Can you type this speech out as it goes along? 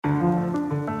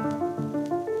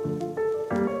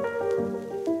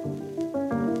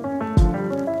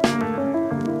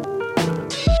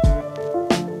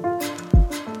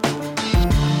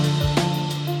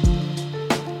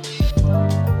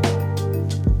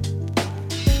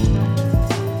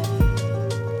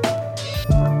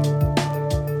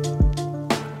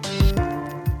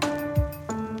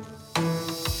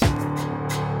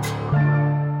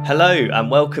Hello and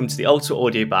welcome to the Ultimate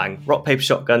Audio Bang, Rock Paper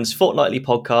Shotgun's fortnightly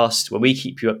podcast where we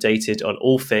keep you updated on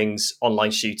all things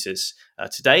online shooters.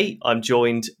 Today I'm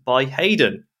joined by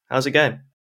Hayden. How's it going?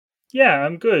 Yeah,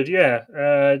 I'm good, yeah.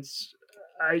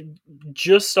 I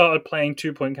just started playing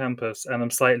Two Point Campus and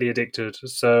I'm slightly addicted,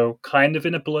 so kind of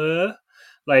in a blur.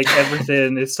 Like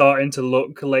everything is starting to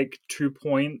look like 2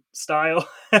 Point style.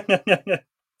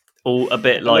 All a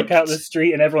bit I like... look out the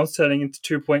street and everyone's turning into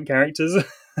 2 Point characters.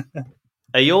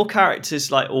 Are your characters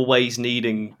like always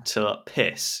needing to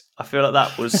piss? I feel like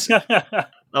that was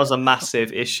a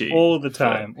massive issue. all the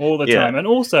time. And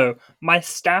also, my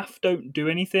staff don't do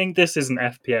anything. This isn't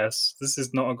FPS. This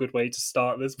is not a good way to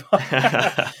start this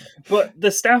podcast. But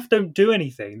the staff don't do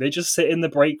anything. They just sit in the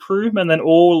break room, and then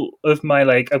all of my,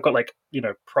 I've got,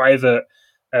 private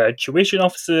tuition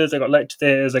officers, I got lecture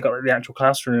theatres, I got the actual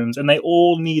classrooms, and they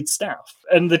all need staff.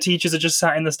 And the teachers are just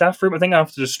sat in the staff room. I think I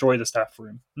have to destroy the staff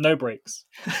room. No breaks.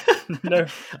 no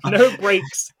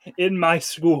breaks in my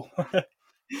school.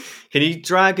 Can you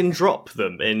drag and drop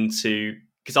them into...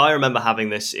 Because I remember having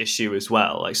this issue as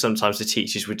well. Like sometimes the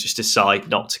teachers would just decide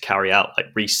not to carry out like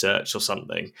research or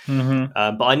something.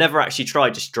 Mm-hmm. But I never actually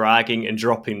tried just dragging and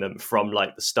dropping them from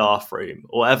like the staff room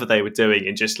or whatever they were doing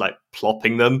and just like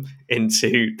plopping them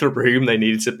into the room they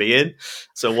needed to be in.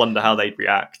 So I wonder how they'd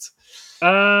react.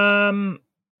 I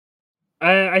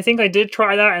think I did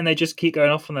try that and they just keep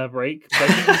going off on their break. But I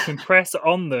think you can press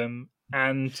on them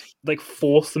and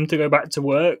force them to go back to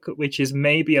work, which is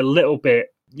maybe a little bit,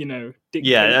 yeah,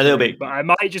 a little bit. But I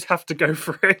might just have to go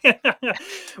for it.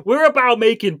 We're about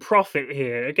making profit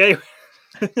here, okay?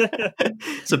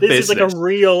 It's a this business. Is like a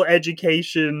real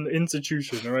education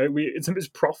institution, all right? It's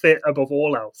profit above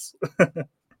all else.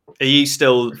 Are you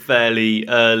still fairly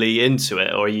early into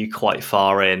it, or are you quite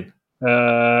far in?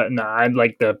 Nah, I'm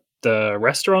like the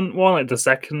restaurant one, like the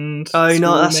second. Oh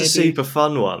no, that's maybe. A super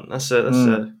fun one. That's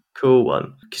a cool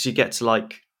one because you get to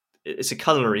it's a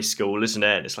culinary school, isn't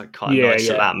it? It's like kind of nice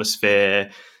little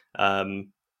atmosphere.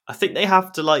 I think they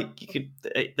have to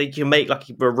they can make like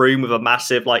a room with a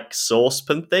massive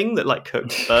saucepan thing that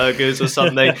cooks burgers or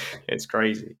something. It's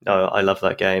crazy. No, I love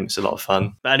that game. It's a lot of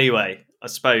fun. But anyway, I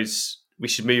suppose we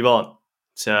should move on.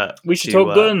 We should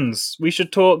talk guns. We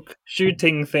should talk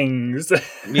shooting things.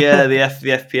 Yeah, the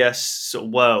FPS sort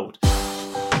of world.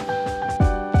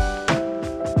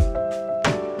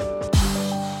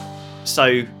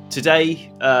 So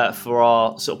today, for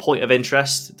our sort of point of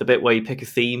interest, the bit where you pick a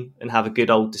theme and have a good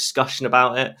old discussion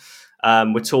about it,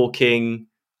 we're talking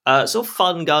sort of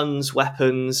fun guns,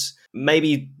 weapons,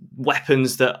 maybe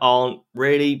weapons that aren't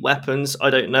really weapons. I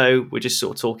don't know. We're just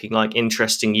sort of talking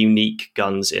interesting, unique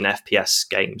guns in FPS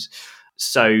games.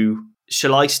 So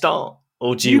shall I start?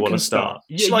 Or do you want to start?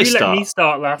 You let me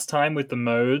start last time with the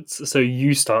modes, so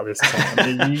you start this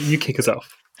time. you kick us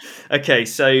off. Okay,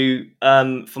 so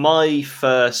for my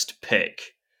first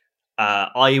pick,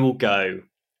 I will go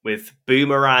with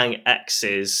Boomerang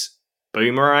X's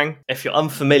Boomerang. If you're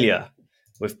unfamiliar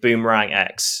with Boomerang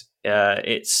X,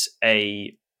 it's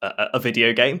a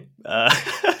video game.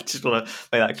 Just want to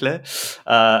make that clear.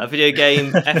 A video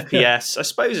game, FPS. I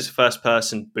suppose it's a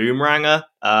first-person boomeranger.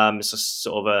 It's a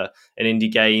sort of an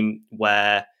indie game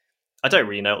where I don't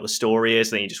really know what the story is.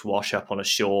 Then you just wash up on a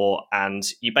shore and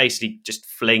you basically just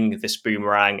fling this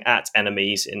boomerang at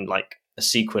enemies in a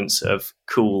sequence of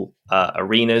cool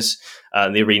arenas.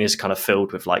 The arenas are kind of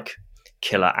filled with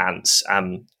killer ants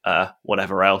and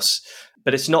whatever else.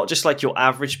 But it's not just your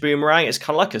average boomerang. It's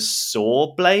kind of like a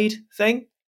saw blade thing.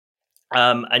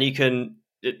 And you can,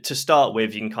 to start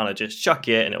with, you can kind of just chuck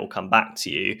it and it will come back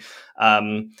to you.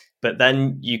 But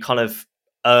then you kind of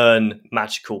earn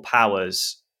magical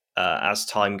powers as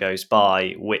time goes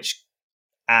by, which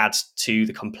adds to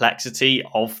the complexity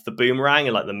of the boomerang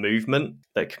and the movement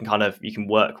that you can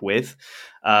work with.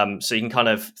 So you can kind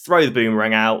of throw the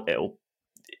boomerang out,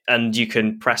 and you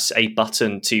can press a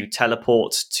button to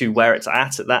teleport to where it's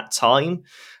at that time,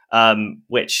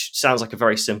 which sounds like a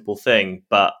very simple thing,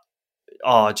 but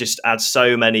just adds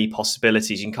so many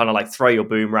possibilities. You can kind of throw your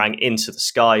boomerang into the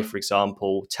sky, for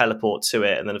example, teleport to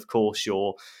it, and then of course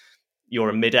you're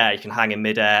in midair. You can hang in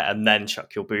midair and then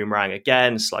chuck your boomerang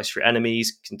again, slice through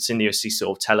enemies, continuously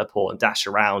sort of teleport and dash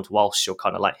around whilst you're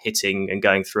kind of hitting and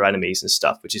going through enemies and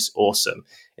stuff, which is awesome.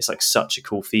 It's such a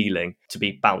cool feeling to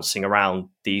be bouncing around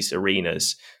these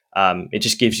arenas. It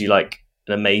just gives you an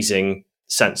amazing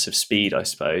sense of speed, I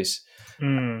suppose.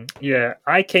 Yeah,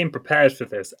 I came prepared for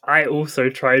this. I also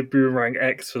tried Boomerang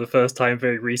X for the first time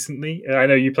very recently. I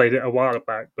know you played it a while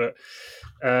back, but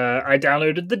I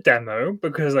downloaded the demo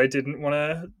because I didn't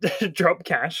want to drop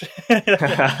cash. But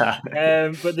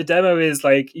the demo is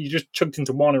like you just chucked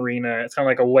into one arena. It's kind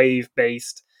of like a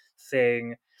wave-based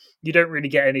thing. You don't really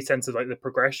get any sense of like the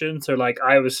progression. So like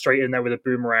I was straight in there with a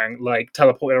boomerang, like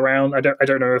teleporting around. I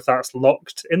don't know if that's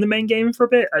locked in the main game for a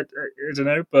bit. I don't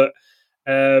know, but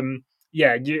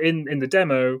yeah, you in the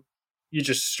demo, you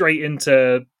just straight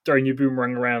into throwing your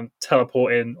boomerang around,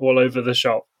 teleporting all over the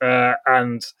shop,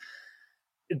 and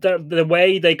the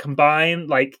way they combine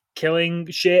like killing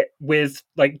shit with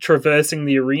like traversing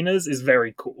the arenas is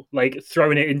very cool. Like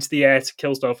throwing it into the air to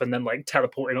kill stuff and then like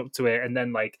teleporting up to it, and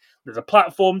then like there's a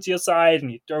platform to your side and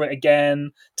you throw it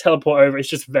again, teleport over. It's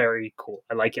just very cool.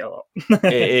 I like it a lot.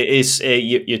 it is.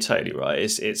 You're totally right.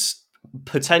 It's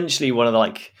potentially one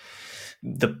of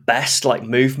the best like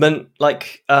movement,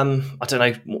 like I don't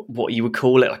know what you would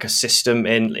call it, like a system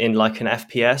in like an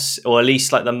FPS, or at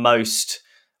least like the most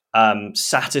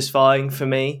satisfying for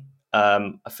me.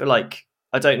 I feel like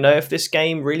I don't know if this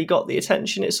game really got the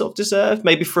attention it sort of deserved.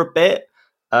 Maybe for a bit.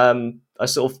 I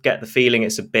sort of get the feeling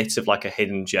it's a bit of like a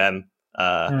hidden gem.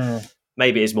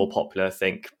 Maybe it is more popular, I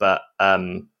think, but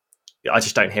I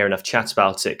just don't hear enough chat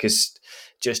about it because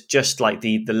just like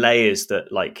the layers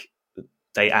that like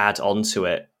they add onto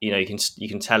it. You know, you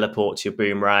can teleport to your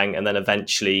boomerang, and then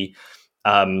eventually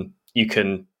you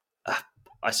can,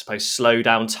 I suppose, slow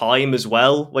down time as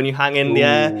well when you hang in the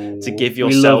air to give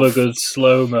yourself. We love a good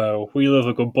slow mo. We love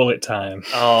a good bullet time.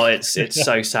 Oh, it's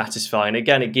so satisfying.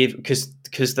 Again, it gives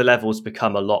because the levels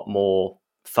become a lot more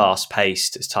fast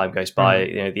paced as time goes by.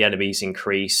 You know, the enemies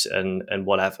increase and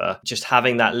whatever. Just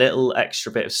having that little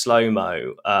extra bit of slow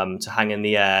mo to hang in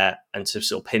the air and to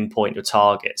sort of pinpoint your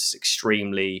targets is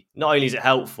extremely. Not only is it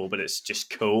helpful, but it's just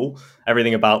cool.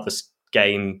 Everything about this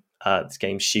game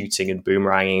shooting and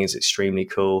boomeranging is extremely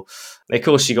cool. And of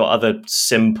course, you got other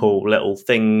simple little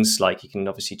things like you can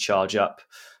obviously charge up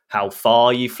how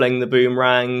far you fling the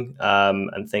boomerang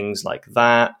and things like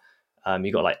that.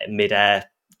 You got like mid-air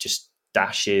just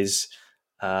dashes.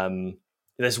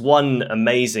 There's one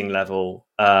amazing level.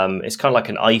 It's kind of like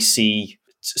an icy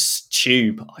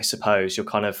tube, I suppose. You're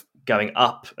kind of going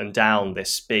up and down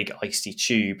this big icy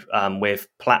tube with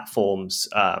platforms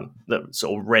that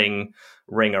sort of ring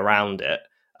around it.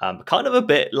 Kind of a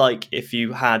bit like if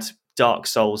you had Dark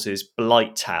Souls'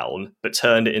 Blighttown, but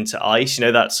turned it into ice. You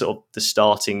know, that sort of the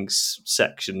starting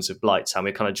sections of Blighttown.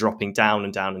 We're kind of dropping down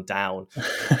and down and down.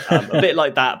 A bit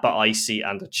like that, but icy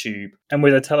and a tube. And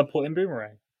with a teleporting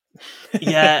boomerang.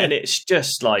 Yeah, and it's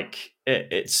just like,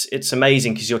 it's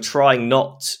amazing because you're trying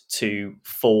not to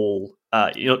fall.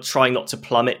 You're trying not to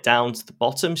plummet down to the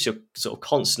bottom. So you're sort of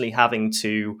constantly having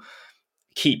to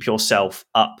keep yourself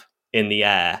up in the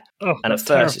air. And at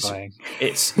first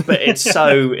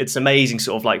it's amazing,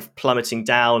 sort of like plummeting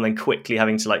down and quickly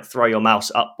having to like throw your mouse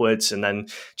upwards and then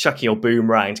chucking your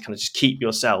boomerang to kind of just keep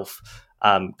yourself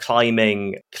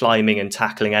climbing and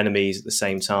tackling enemies at the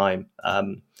same time.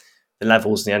 The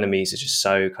levels and the enemies are just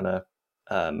so kind of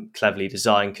cleverly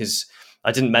designed, because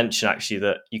I didn't mention actually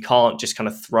that you can't just kind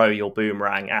of throw your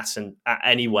boomerang at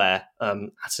anywhere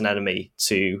at an enemy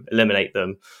to eliminate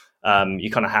them. You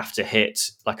kind of have to hit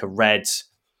like a red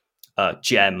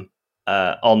gem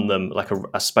on them, like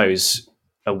I suppose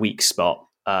a weak spot.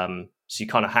 So you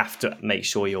kind of have to make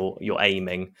sure you're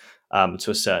aiming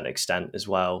to a certain extent as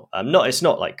well. It's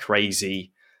not like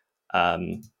crazy.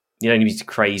 You don't need to be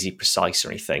crazy precise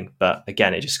or anything, but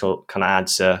again, it just kind of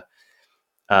adds a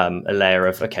layer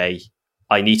of, okay,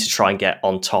 I need to try and get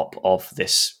on top of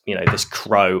this, this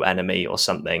crow enemy or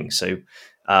something. So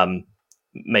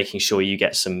making sure you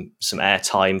get some air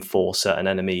time for certain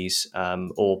enemies,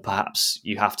 or perhaps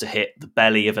you have to hit the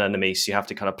belly of an enemy, so you have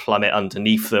to kind of plummet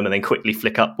underneath them and then quickly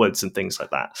flick upwards and things like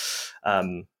that.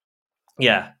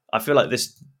 I feel like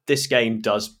this game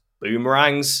does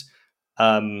boomerangs.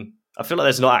 I feel like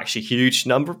there's not actually a huge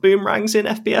number of boomerangs in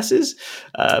FPSs.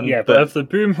 But of the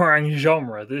boomerang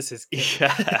genre, this is king.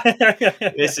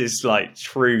 This is like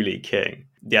truly king.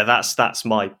 Yeah, that's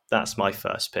my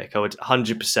first pick. I would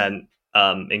 100%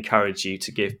 encourage you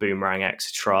to give Boomerang X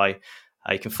a try.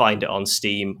 You can find it on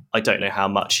Steam. I don't know how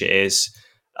much it is.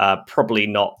 Probably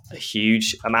not a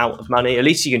huge amount of money. At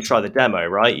least you can try the demo,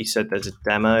 right? You said there's a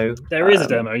demo. There is a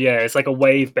demo, yeah. It's like a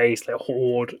wave-based like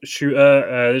horde shooter.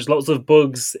 There's lots of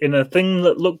bugs in a thing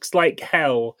that looks like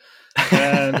hell.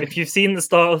 If you've seen the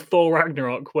start of Thor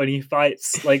Ragnarok when he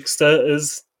fights like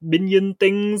Surtur's minion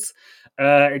things,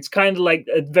 it's kind of like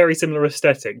a very similar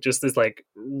aesthetic. Just this like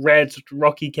red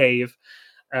rocky cave,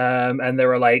 and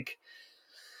there are like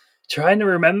Trying to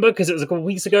remember because it was a couple of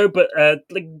weeks ago, but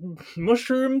like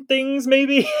mushroom things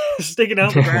maybe sticking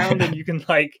out the ground, and you can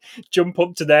like jump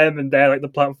up to them, and they're like the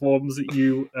platforms that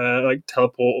you like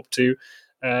teleport up to.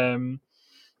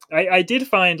 I did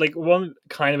find like one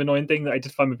kind of annoying thing that I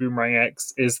did find with Boomerang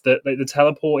X is that like the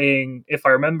teleporting, if I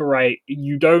remember right,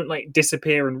 you don't like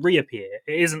disappear and reappear.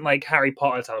 It isn't like Harry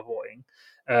Potter teleporting,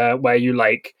 where you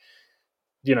like,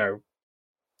 you know,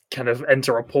 kind of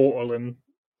enter a portal and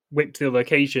whip to the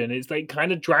location. It's like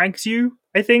kind of drags you,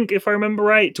 I think, if I remember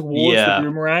right, towards the Yeah.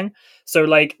 boomerang. So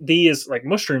like these like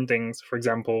mushroom things, for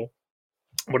example,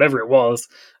 whatever it was,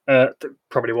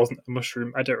 probably wasn't a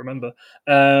mushroom, I don't remember.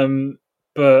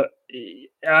 But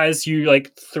as you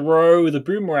like throw the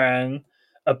boomerang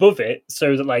above it,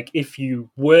 so that like if you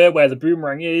were where the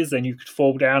boomerang is, then you could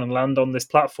fall down and land on this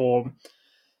platform.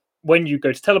 When you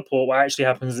go to teleport, what actually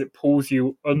happens is it pulls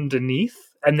you underneath,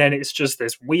 and then it's just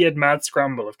this weird mad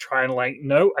scramble of trying to like,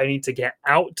 no, I need to get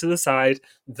out to the side,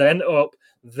 then up,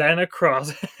 then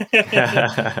across,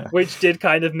 which did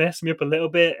kind of mess me up a little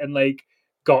bit and like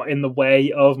got in the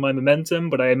way of my momentum.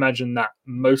 But I imagine that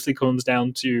mostly comes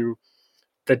down to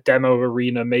the demo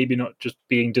arena maybe not just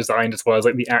being designed as well as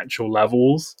like the actual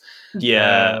levels.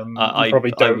 Yeah, You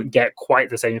probably don't get quite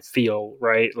the same feel,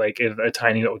 right? Like in a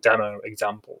tiny little demo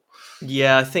example.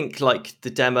 Yeah, I think like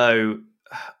the demo,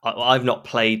 I've not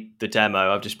played the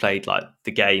demo. I've just played like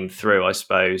the game through, I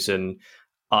suppose. And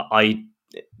I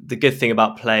the good thing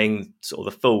about playing sort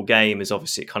of the full game is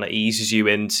obviously it kind of eases you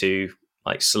into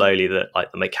like slowly the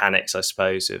mechanics, I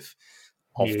suppose, of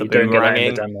the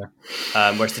boomeranging.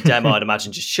 Whereas the demo, I'd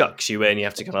imagine, just chucks you in. You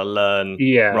have to kind of learn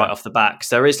right off the bat.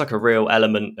 So there is like a real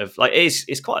element of like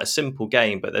it's quite a simple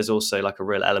game, but there's also like a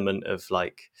real element of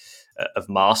like of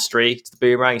mastery to the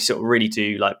boomerang. You sort of really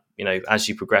do like, you know, as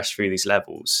you progress through these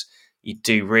levels, you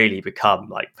do really become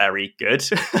like very good,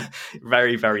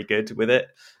 very, very good with it.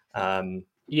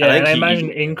 Yeah, and I imagine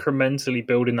incrementally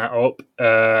building that up,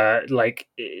 like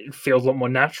it feels a lot more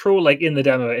natural. Like in the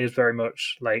demo, it is very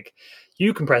much like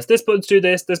you can press this button to do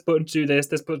this button to do this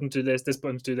button to do this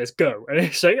button to do this, go. And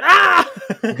it's like,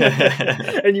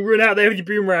 and you run out there with your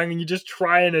boomerang and you're just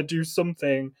trying to do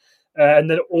something. And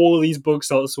then all of these bugs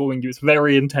start swarming you. It's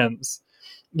very intense.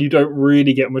 You don't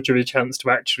really get much of a chance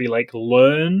to actually like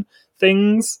learn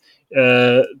things.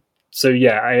 So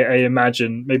yeah, I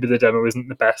imagine maybe the demo isn't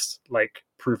the best like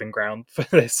proving ground for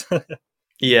this.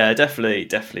 Yeah, definitely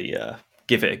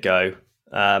give it a go.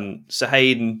 So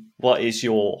Hayden, what is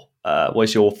your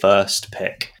first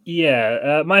pick?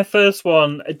 Yeah, my first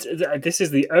one. This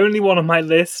is the only one on my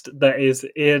list that is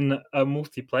in a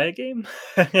multiplayer game.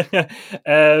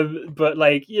 But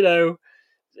like, you know,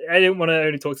 I didn't want to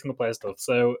only talk single player stuff.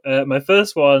 So my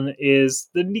first one is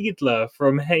the Needler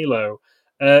from Halo,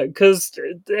 because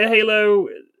Halo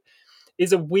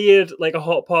is a weird, like a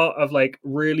hot part of like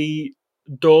really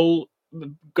dull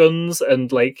guns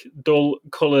and like dull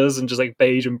colors and just like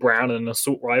beige and brown and an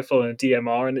assault rifle and a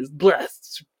DMR, and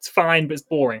it's fine but it's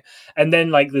boring. And then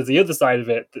like there's the other side of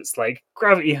it that's like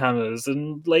gravity hammers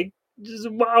and like just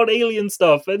wild alien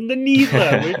stuff, and the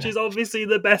Needler, which is obviously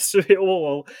the best of it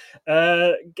all.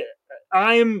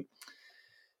 I'm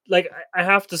like, I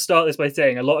have to start this by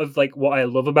saying a lot of like what I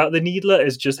love about the Needler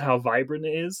is just how vibrant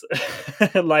it is.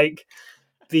 Like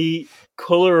the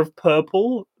color of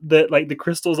purple that like the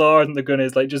crystals are and the gun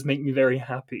is like just make me very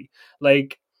happy.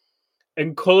 Like,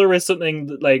 and color is something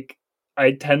that like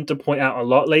I tend to point out a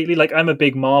lot lately. Like I'm a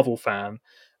big Marvel fan,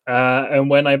 and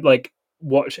when I like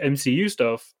watch MCU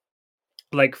stuff,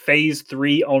 like Phase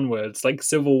 3 onwards, like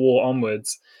Civil War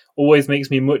onwards, always makes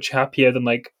me much happier than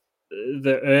like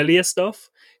the earlier stuff.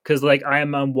 Because like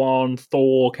Iron Man 1,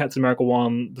 Thor, Captain America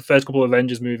 1, the first couple of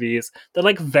Avengers movies, they're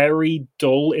like very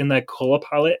dull in their color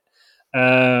palette.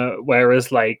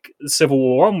 Whereas like Civil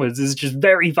War onwards is just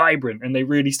very vibrant, and they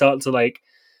really start to like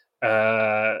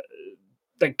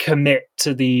commit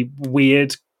to the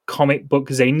weird comic book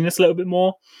zaniness a little bit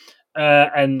more.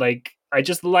 And like I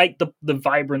just like the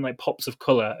vibrant like pops of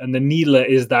color, and the Needler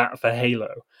is that for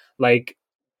Halo. Like,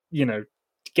 you know,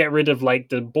 get rid of like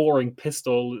the boring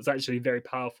pistol. It's actually very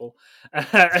powerful,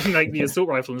 and like the assault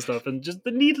rifle and stuff, and just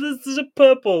the Needlers is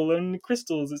purple and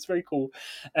crystals. It's very cool.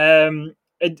 I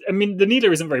mean, the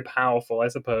Needler isn't very powerful, I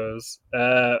suppose,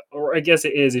 or I guess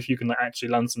it is if you can like, actually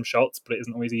land some shots, but it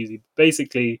isn't always easy.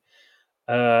 Basically,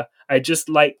 I just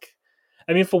like.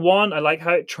 I mean, for one, I like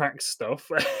how it tracks stuff.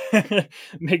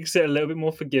 Makes it a little bit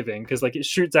more forgiving because, like, it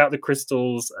shoots out the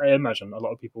crystals. I imagine a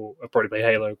lot of people probably play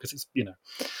Halo because it's, you know,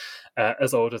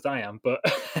 as old as I am. But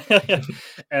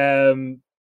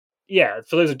yeah,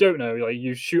 for those who don't know, like,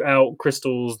 you shoot out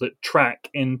crystals that track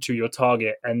into your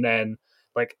target, and then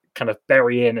like kind of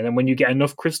bury in, and then when you get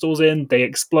enough crystals in, they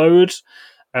explode,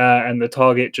 and the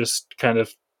target just kind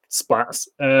of splats.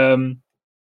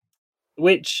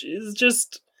 Which is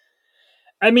just,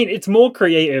 I mean, it's more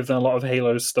creative than a lot of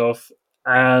Halo stuff,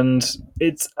 and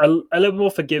it's a little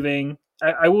more forgiving.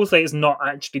 I will say it's not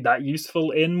actually that useful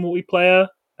in multiplayer.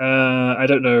 I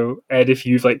don't know, Ed, if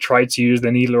you've like tried to use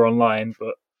the Needler online,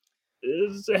 but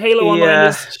Halo Online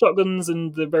is shotguns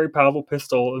and the very powerful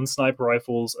pistol and sniper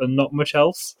rifles and not much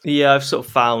else. Yeah, I've sort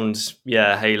of found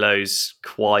Halo's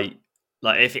quite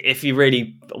like if you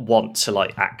really want to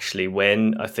like actually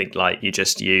win, I think like you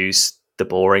just use the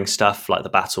boring stuff like the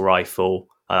battle rifle,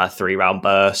 3-round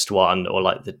burst one, or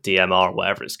like the DMR or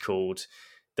whatever it's called.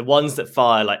 The ones that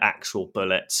fire like actual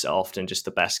bullets are often just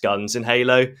the best guns in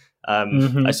Halo.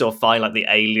 I sort of find like the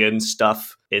alien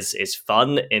stuff is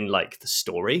fun in like the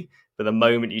story, but the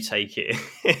moment you take it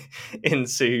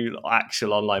into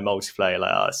actual online multiplayer,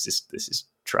 like this is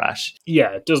trash.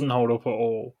 Yeah, it doesn't hold up at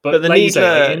all. But the like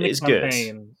Needler in the is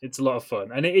campaign, good. It's a lot of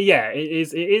fun, and it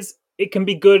is. It can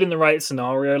be good in the right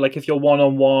scenario. Like if you're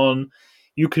 1-on-1,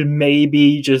 you can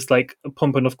maybe just like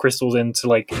pump enough crystals in to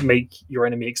like make your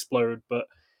enemy explode. But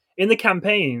in the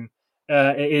campaign,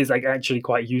 it is like actually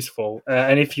quite useful.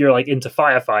 And if you're like into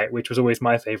Firefight, which was always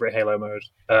my favorite Halo mode,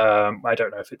 I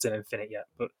don't know if it's in Infinite yet,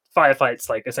 but Firefight's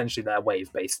like essentially their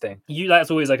wave-based thing.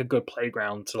 That's always like a good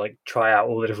playground to like try out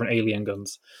all the different alien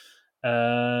guns.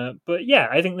 But yeah,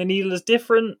 I think the Needle is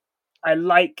different. I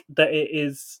like that it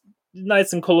is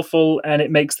nice and colourful, and it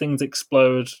makes things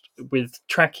explode with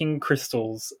tracking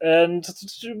crystals. And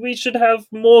we should have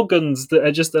more guns that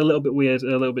are just a little bit weird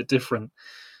and a little bit different.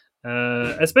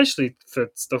 Especially for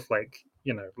stuff like,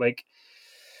 like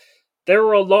there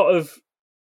are a lot of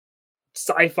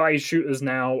sci-fi shooters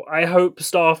now. I hope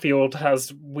Starfield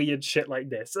has weird shit like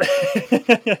this.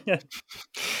 It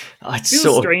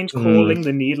feels strange calling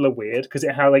the Needler weird because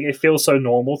it feels so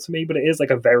normal to me, but it is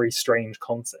like a very strange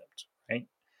concept, right?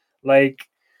 Like,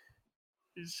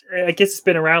 I guess it's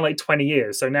been around like 20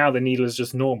 years, so now the Needle is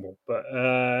just normal. But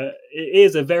it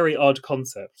is a very odd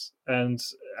concept, and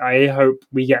I hope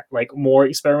we get like more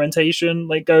experimentation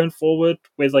like going forward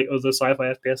with like other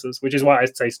sci-fi FPSs, which is why I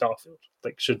say Starfield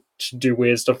like should do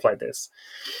weird stuff like this.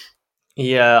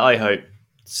 Yeah, I hope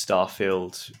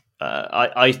Starfield.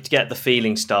 I get the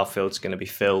feeling Starfield's going to be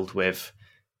filled with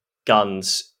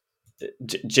guns,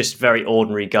 just very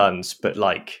ordinary guns, but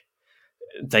like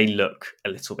they look a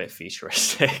little bit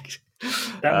futuristic.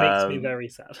 That makes me very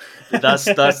sad. that's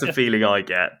the feeling I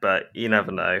get, but you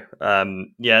never know.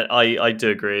 I do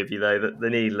agree with you though that the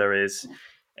Needler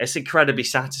it's incredibly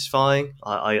satisfying.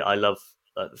 I love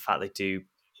the fact they do.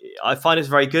 I find it's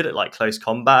very good at like close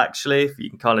combat. Actually, if you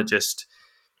can kind of just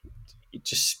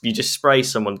spray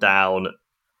someone down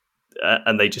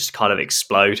and they just kind of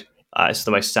explode. It's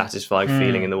the most satisfying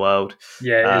feeling in the world.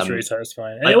 Yeah, it is really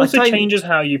satisfying. And it also changes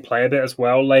how you play a bit as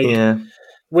well. Like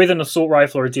with an assault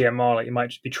rifle or a DMR, like you might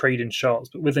just be trading shots.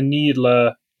 But with a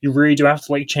Needler, you really do have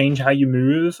to like change how you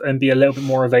move and be a little bit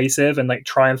more evasive and like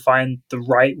try and find the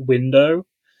right window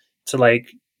to like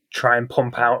try and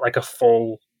pump out like a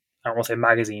full, I don't want to say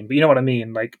magazine, but you know what I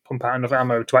mean? Like pump out enough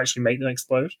ammo to actually make them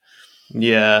explode.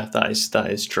 Yeah, that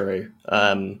is true.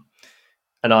 And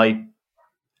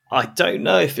I don't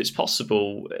know if it's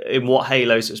possible in what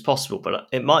Halos it's possible, but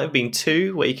it might have been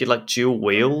 2 where you could like dual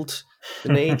wield the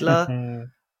Needler,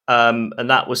 and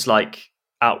that was like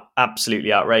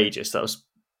absolutely outrageous. That was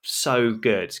so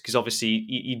good because obviously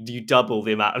you double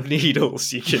the amount of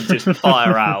needles you can just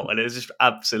fire out, and it was just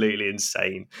absolutely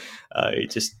insane. You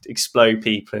just explode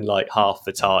people in like half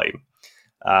the time.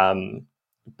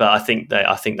 But I think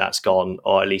that's gone,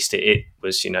 or at least it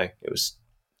was. It was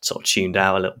sort of tuned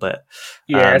out a little bit.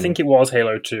 Yeah, I think it was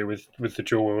Halo 2 with the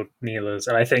dual Needlers,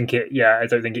 and I think I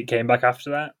don't think it came back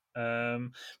after that.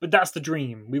 But that's the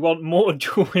dream. We want more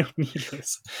dual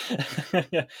Needlers.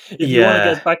 If you want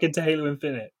to get back into Halo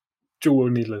Infinite, dual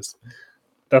Needlers.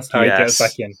 That's how you get us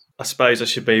back in. I suppose I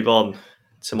should move on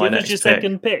to my next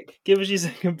pick. Give us your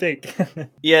second pick.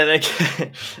 Yeah,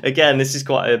 again, this is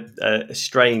quite a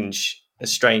strange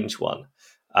one.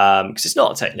 Because it's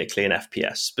not technically an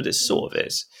FPS, but it sort of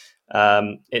is.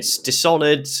 It's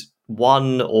Dishonored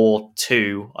 1 or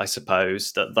 2, I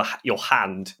suppose. Your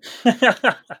hand,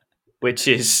 which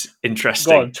is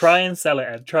interesting. Go on, try and sell it,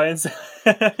 Ed. Try and sell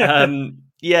it.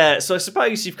 Yeah, so I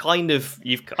suppose you've kind of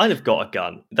got a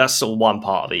gun. That's sort of one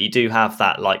part of it. You do have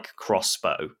that like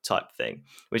crossbow type thing,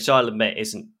 which I'll admit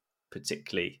isn't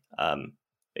particularly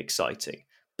exciting,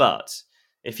 but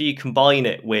if you combine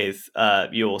it with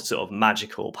your sort of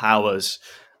magical powers,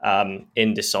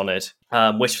 in Dishonored,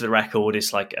 which for the record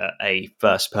is like a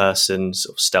first-person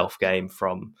sort of stealth game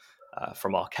from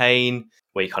Arcane,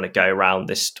 where you kind of go around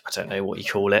this, I don't know what you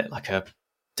call it, like a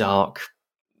dark,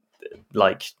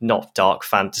 like not dark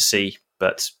fantasy,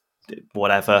 but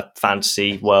whatever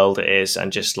fantasy world it is,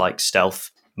 and just like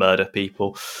stealth murder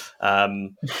people.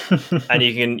 And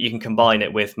you can combine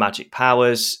it with magic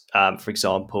powers. For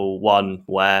example, one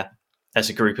where there's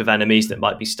a group of enemies that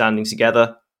might be standing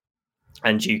together,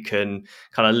 and you can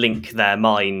kind of link their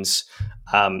minds.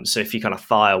 So if you kind of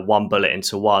fire one bullet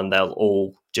into one, they'll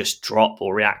all just drop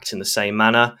or react in the same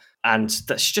manner. And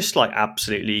that's just like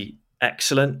absolutely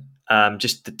excellent.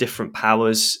 Just the different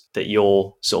powers that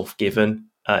you're sort of given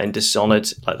in Dishonored,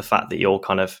 like the fact that you're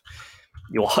kind of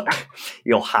your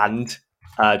hand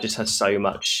just has so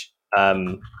much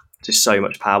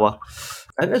power.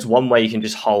 And there's one way you can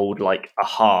just hold like a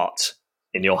heart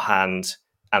in your hand,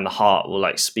 and the heart will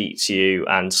like speak to you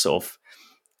and sort of,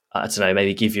 I don't know,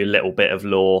 maybe give you a little bit of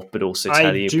lore, but also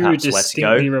tell you perhaps where to go. I do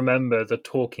distinctly remember the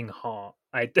talking heart.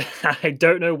 I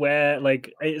don't know where,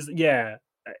 like, is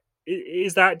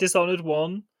that Dishonored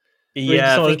 1?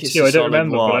 Yeah, I think it's 2. I don't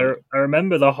remember, 1. But I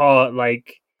remember the heart,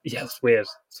 like, yeah, it's weird.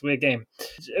 It's a weird game.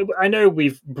 I know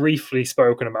we've briefly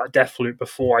spoken about Deathloop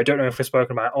before. I don't know if we've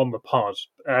spoken about it on the pod.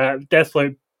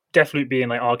 Deathloop being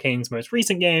like Arcane's most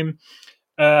recent game.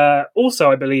 Also,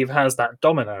 I believe, has that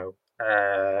domino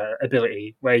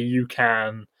ability where you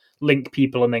can link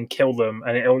people and then kill them,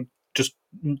 and it'll just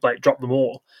like drop them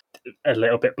all. A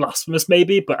little bit blasphemous,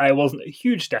 maybe, but I wasn't a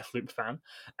huge Deathloop fan.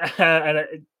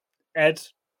 And Ed,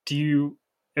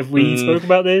 have we spoke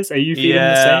about this? Are you feeling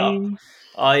the same?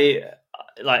 I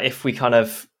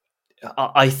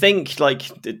think like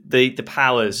the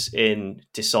powers in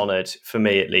Dishonored, for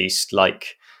me at least,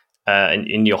 like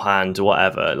in your hand or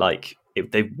whatever, like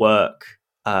they work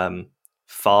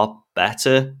far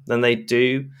better than they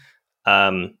do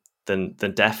than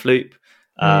Deathloop.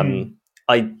 I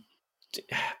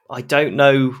don't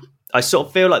know. I sort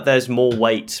of feel like there's more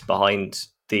weight behind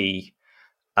the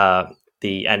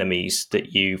enemies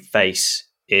that you face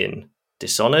in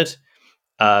Dishonored.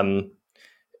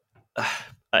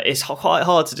 It's quite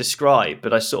hard to describe,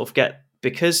 but I sort of get,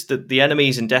 because the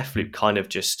enemies in Deathloop kind of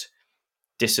just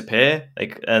disappear,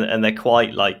 and they're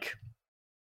quite like,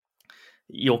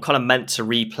 you're kind of meant to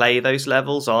replay those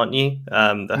levels, aren't you?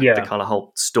 The kind of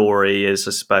whole story is,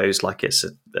 I suppose, like it's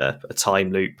a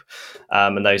time loop,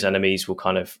 and those enemies will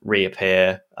kind of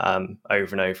reappear over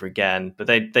and over again, but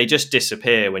they just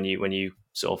disappear when you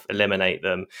sort of eliminate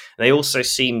them. And they also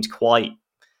seemed a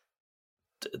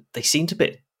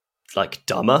bit like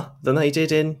dumber than they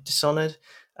did in Dishonored,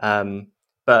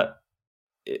 but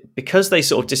because they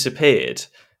sort of disappeared,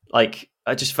 like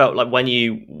I just felt like when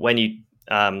you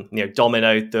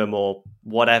dominoed them or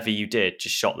whatever you did,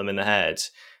 just shot them in the head,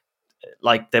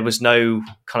 like there was no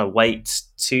kind of weight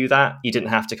to that. You didn't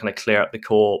have to kind of clear up the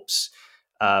corpse.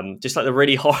 Just like the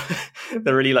really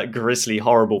the really like grisly,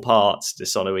 horrible parts,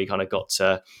 Dishonored, we kind of got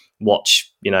to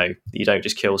watch. You don't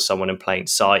just kill someone in plain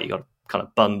sight. You got to kind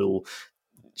of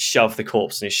shove the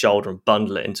corpse on his shoulder and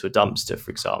bundle it into a dumpster,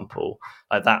 for example.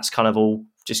 Like that's kind of all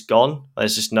just gone.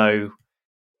 There's just no.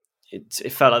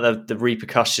 It felt like the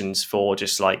repercussions for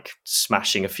just like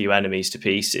smashing a few enemies to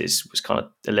pieces was kind of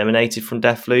eliminated from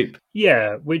Deathloop.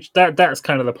 Yeah, which that's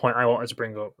kind of the point I wanted to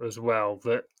bring up as well.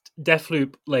 That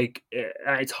Deathloop, like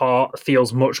at its heart,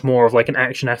 feels much more of like an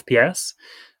action FPS.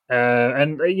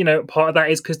 And part of that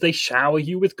is because they shower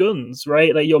you with guns,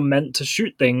 right? Like you're meant to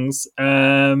shoot things.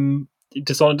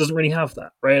 Dishonored doesn't really have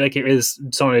that, right? Like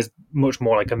Dishonored is much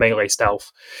more like a melee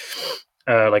stealth,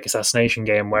 like assassination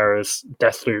game, whereas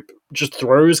Deathloop just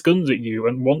throws guns at you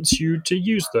and wants you to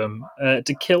use them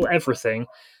to kill everything.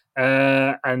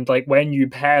 And like when you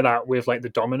pair that with like the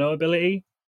domino ability,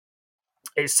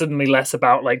 it's suddenly less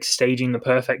about like staging the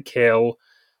perfect kill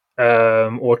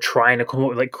or trying to come up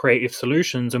with like creative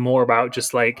solutions, and more about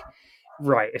just like,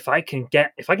 right, if I can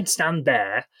stand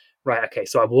there, right, okay,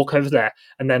 so I walk over there,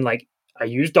 and then like I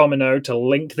use domino to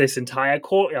link this entire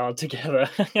courtyard together,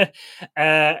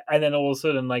 and then all of a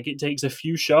sudden, like it takes a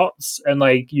few shots, and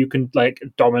like you can like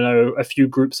domino a few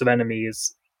groups of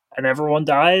enemies, and everyone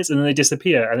dies, and then they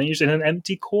disappear, and then you're just in an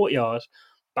empty courtyard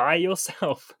by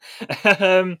yourself.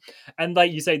 And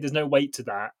like you say, there's no weight to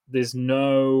that. There's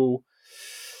no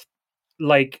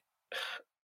like,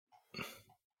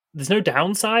 there's no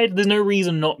downside. There's no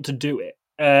reason not to do it.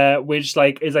 Which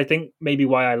like is, I think, maybe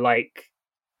why I like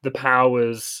the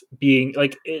powers being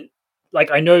like it,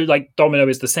 like I know like domino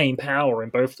is the same power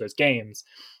in both those games,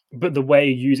 but the way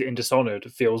you use it in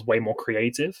Dishonored feels way more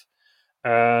creative.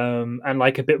 and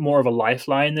like a bit more of a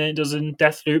lifeline than it does in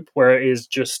Deathloop, where it is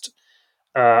just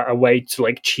a way to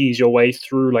like cheese your way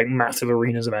through like massive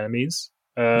arenas of enemies.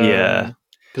 Yeah.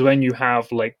 Because when you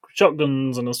have like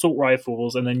shotguns and assault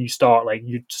rifles, and then you start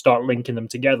linking them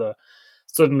together,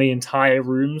 suddenly entire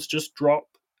rooms just drop.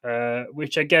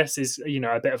 Which I guess is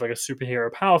a bit of like a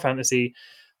superhero power fantasy,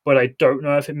 but I don't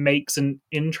know if it makes an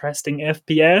interesting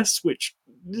FPS, which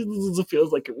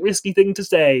feels like a risky thing to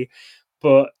say.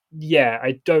 But yeah,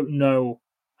 I don't know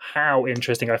how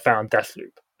interesting I found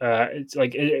Deathloop. It's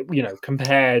like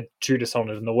compared to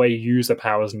Dishonored and the way you use the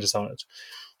powers in Dishonored.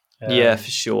 Yeah,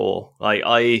 for sure. Like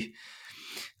I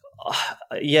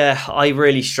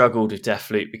really struggled with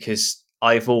Deathloop because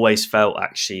I've always felt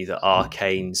actually that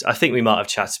Arcane's, I think we might have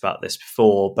chatted about this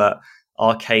before, but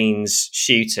Arcane's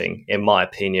shooting, in my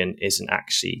opinion, isn't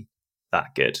actually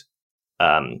that good.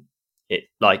 It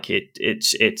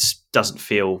doesn't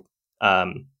feel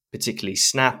particularly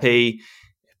snappy.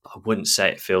 I wouldn't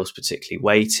say it feels particularly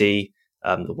weighty.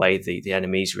 The way the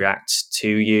enemies react to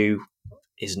you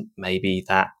isn't maybe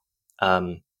that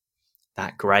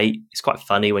great. It's quite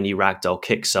funny when you ragdoll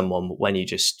kick someone, but when you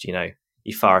just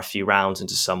you fire a few rounds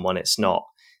into someone, it's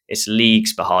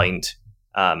leagues behind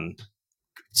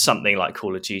something like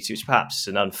Call of Duty, which perhaps is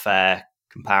an unfair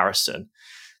comparison,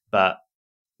 but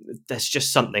there's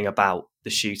just something about the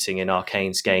shooting in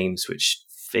Arcane's games which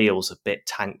feels a bit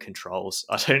tank controls.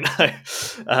 I don't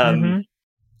know.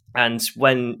 And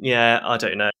when, I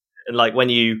don't know, like when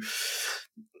you,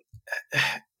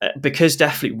 because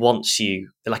Deathloop wants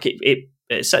you, like it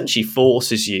essentially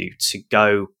forces you to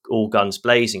go all guns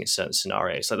blazing in certain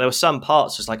scenarios. Like there were some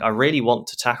parts was like, I really want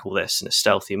to tackle this in a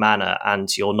stealthy manner and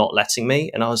you're not letting me.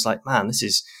 And I was like, man, this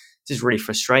is really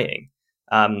frustrating.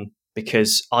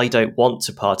 Because I don't want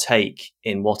to partake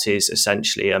in what is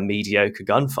essentially a mediocre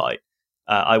gunfight.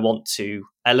 I want to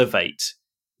elevate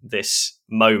this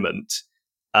moment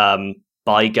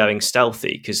by going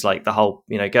stealthy, because like the whole,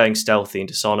 going stealthy in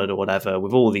Dishonored or whatever,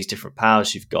 with all these different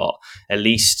powers you've got, at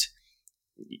least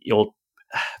you're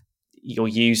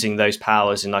using those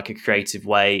powers in like a creative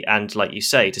way and, like you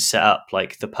say, to set up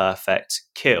like the perfect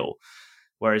kill.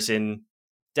 Whereas in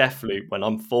Deathloop, when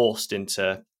I'm forced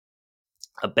into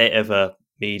a bit of a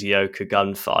mediocre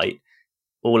gunfight,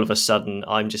 all of a sudden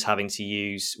I'm just having to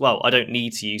use, I don't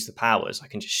need to use the powers, I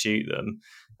can just shoot them,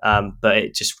 but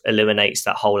it just eliminates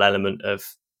that whole element of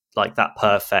like that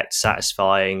perfect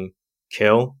satisfying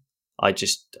kill. I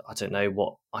don't know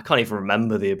what, I can't even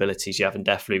remember the abilities you have in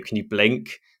Deathloop. Can you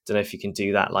blink? Don't know if you can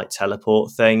do that like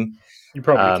teleport thing. You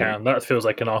probably can. That feels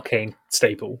like an Arcane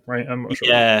staple, right? I'm not sure.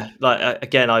 Yeah, like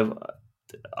again,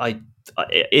 I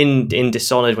in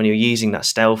Dishonored, when you're using that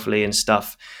stealthily and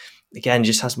stuff, again,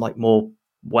 just has like more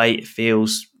weight. It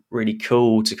feels really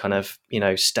cool to kind of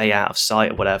stay out of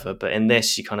sight or whatever. But in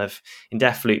this, you kind of, in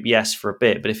Deathloop, yes, for a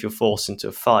bit, but if you're forced into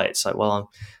a fight, it's like,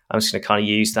 well, I'm just going to kind of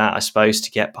use that, I suppose,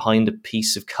 to get behind a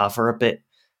piece of cover a bit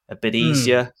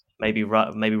easier. Maybe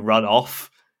run off.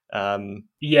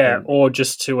 Or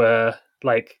just to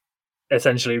like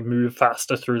essentially move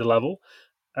faster through the level.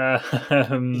 I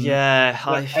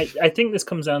think this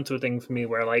comes down to a thing for me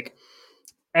where like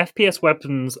FPS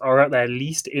weapons are at their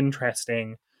least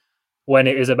interesting when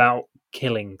it is about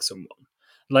killing someone.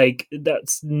 Like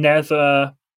that's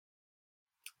never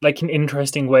like an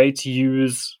interesting way to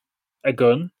use a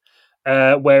gun.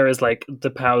 Whereas like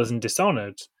the powers in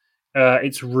Dishonored,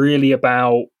 it's really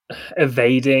about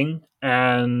evading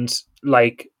and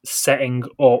like setting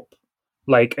up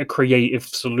like a creative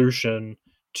solution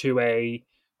to a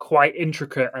quite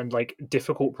intricate and like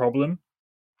difficult problem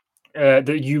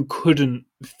that you couldn't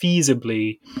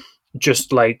feasibly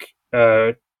just like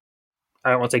I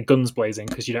don't want to say guns blazing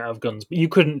because you don't have guns, but you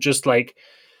couldn't just like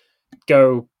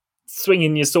go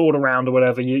swinging your sword around or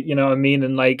whatever, you know what I mean,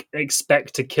 and like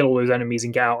expect to kill those enemies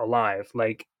and get out alive.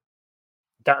 Like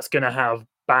that's gonna have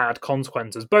bad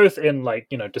consequences, both in like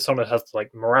Dishonored has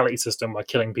like morality system where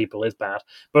killing people is bad,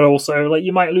 but also like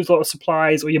you might lose a lot of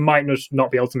supplies or you might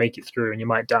not be able to make it through and you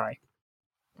might die.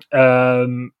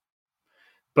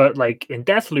 But like in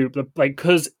Deathloop, like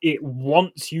because it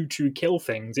wants you to kill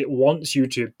things, it wants you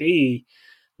to be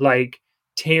like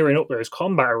tearing up those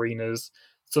combat arenas.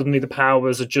 Suddenly the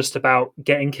powers are just about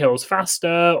getting kills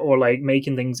faster or like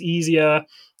making things easier,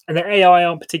 and the AI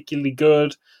aren't particularly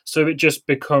good, so it just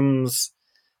becomes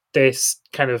this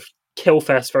kind of kill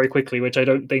fest very quickly, which I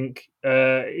don't think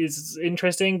is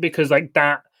interesting, because like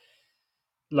that,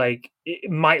 like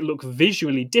it might look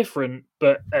visually different,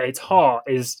 but at its heart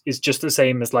is just the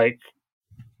same as like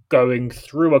going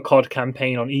through a COD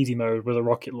campaign on easy mode with a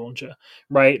rocket launcher,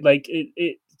 right? Like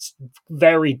it's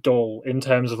very dull in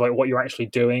terms of like what you're actually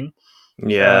doing.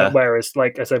 Yeah. Whereas,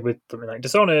 like I said, with something like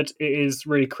Dishonored, it is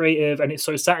really creative and it's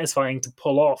so satisfying to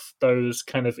pull off those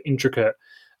kind of intricate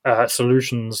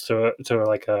solutions to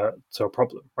a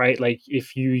problem, right? Like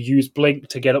if you use Blink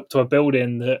to get up to a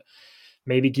building that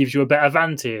maybe gives you a better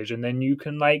vantage, and then you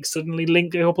can like suddenly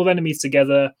link a couple of enemies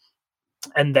together,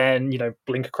 and then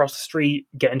blink across the street,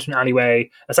 get into an alleyway,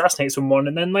 assassinate someone,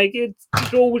 and then like it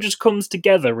all just comes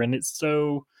together, and it's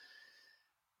so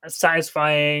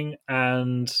satisfying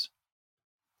and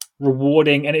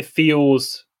rewarding, and it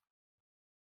feels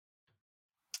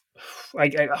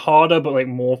like harder, but like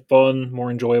more fun, more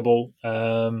enjoyable.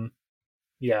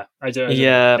 Yeah, I don't know.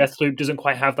 Yeah. Deathloop doesn't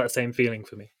quite have that same feeling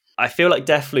for me. I feel like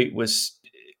Deathloop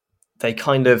they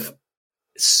kind of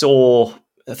saw.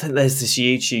 I think there's this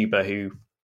YouTuber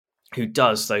who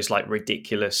does those like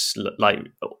ridiculous, like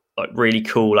really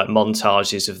cool like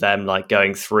montages of them like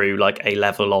going through like a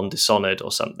level on Dishonored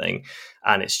or something,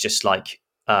 and it's just like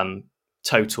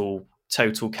total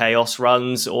chaos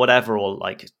runs or whatever, or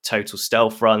like total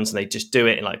stealth runs, and they just do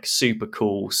it in like super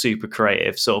cool, super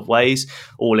creative sort of ways,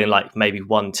 all in like maybe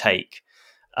one take.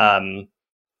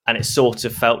 And it sort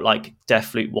of felt like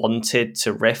Deathloop wanted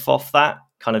to riff off that,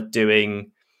 kind of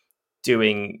doing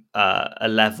a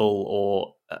level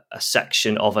or a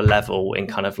section of a level in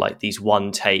kind of like these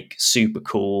one take, super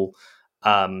cool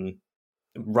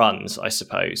runs, I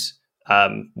suppose,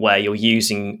 where you're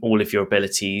using all of your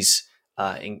abilities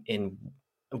in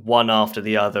one after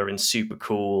the other and super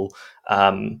cool,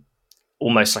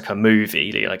 almost like a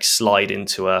movie. You like slide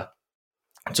into a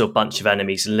bunch of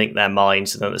enemies and link their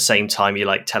minds, and then at the same time you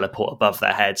like teleport above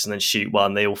their heads and then shoot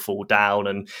one, they all fall down,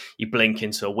 and you blink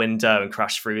into a window and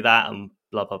crash through that, and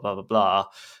blah blah blah blah blah.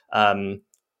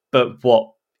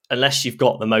 But unless you've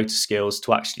got the motor skills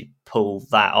to actually pull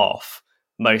that off,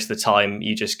 most of the time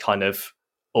you just kind of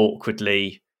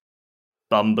awkwardly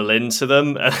bumble into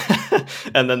them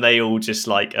and then they all just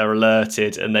like are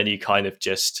alerted, and then you kind of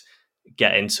just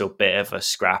get into a bit of a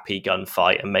scrappy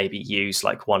gunfight and maybe use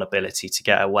like one ability to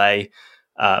get away.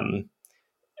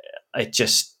 It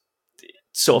just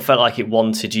sort of felt like it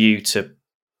wanted you to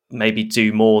maybe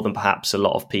do more than perhaps a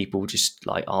lot of people just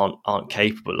like aren't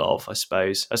capable of. I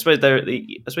suppose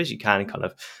you can kind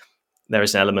of, there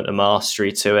is an element of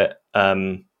mastery to it.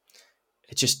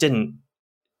 It just didn't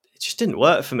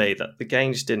work for me. That the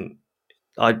game just didn't.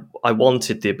 I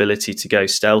wanted the ability to go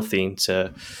stealthy and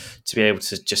to be able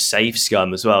to just save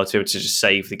scum as well, to be able to just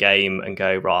save the game and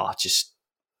go, I'll just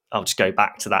go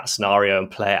back to that scenario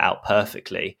and play it out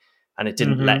perfectly. And it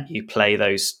didn't let you play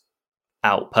those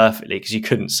out perfectly because you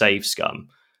couldn't save scum,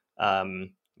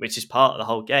 which is part of the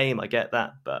whole game. I get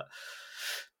that, but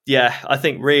yeah, I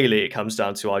think really it comes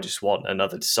down to I just want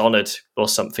another Dishonored or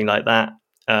something like that.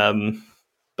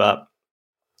 But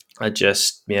I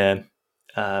just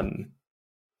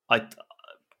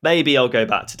maybe I'll go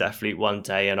back to Deathloop one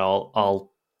day and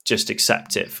I'll just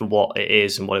accept it for what it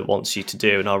is and what it wants you to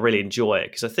do, and I'll really enjoy it,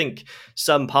 because I think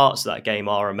some parts of that game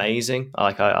are amazing.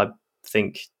 Like I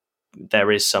think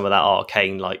there is some of that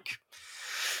arcane like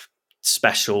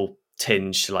special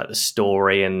tinge to like the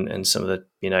story and some of the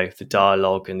the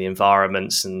dialogue and the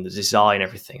environments and the design,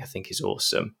 everything I think is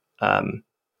awesome.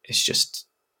 It's just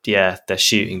their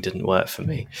shooting didn't work for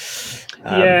me.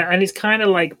 And it's kind of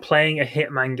like playing a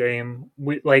Hitman game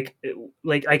with like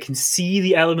I can see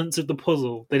the elements of the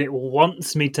puzzle that it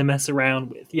wants me to mess around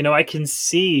with. I can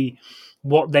see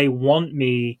what they want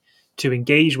me to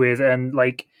engage with, and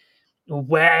like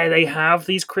where they have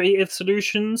these creative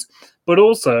solutions, but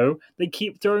also they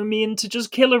keep throwing me into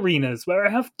just kill arenas where I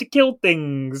have to kill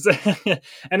things.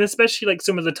 And especially like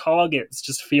some of the targets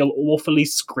just feel awfully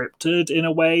scripted in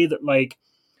a way that like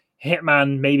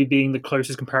Hitman maybe being the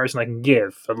closest comparison I can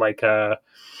give for like a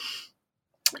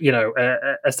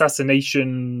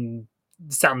assassination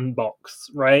sandbox,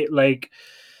 right? Like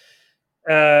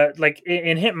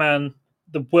in Hitman,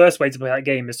 the worst way to play that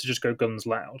game is to just go guns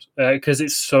loud because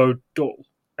it's so dull.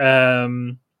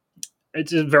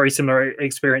 It's a very similar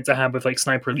experience I had with like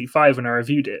Sniper Elite 5 when I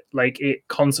reviewed it. Like it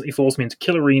constantly forced me into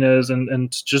kill arenas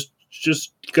and just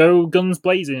go guns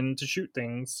blazing to shoot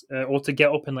things or to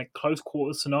get up in like close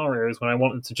quarters scenarios when I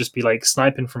wanted to just be like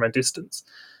sniping from a distance.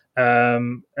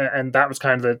 And that was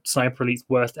kind of the Sniper Elite's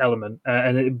worst element.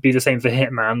 And it'd be the same for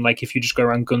Hitman. Like if you just go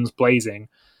around guns blazing,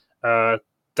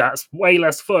 that's way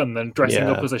less fun than dressing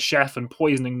up as a chef and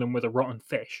poisoning them with a rotten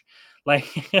fish. Like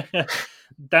that,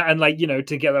 and like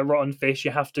to get a rotten fish,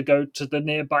 you have to go to the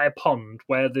nearby pond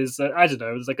where there's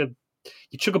there's like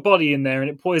you chuck a body in there and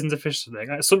it poisons a fish,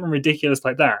 something ridiculous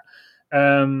like that.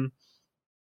 And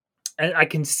I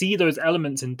can see those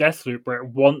elements in Deathloop where it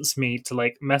wants me to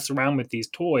like mess around with these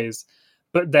toys,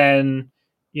 but then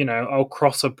I'll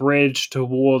cross a bridge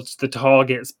towards the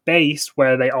target's base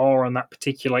where they are on that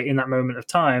particular, in that moment of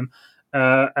time,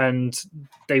 and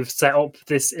they've set up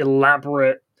this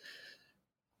elaborate,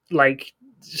 like,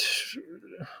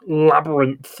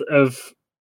 labyrinth of,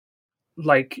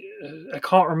 like, I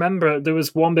can't remember. There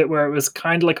was one bit where it was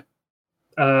kind of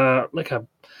like a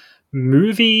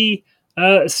movie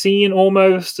scene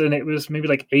almost, and it was maybe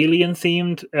like alien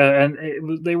themed, and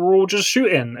they were all just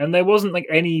shooting, and there wasn't like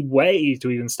any way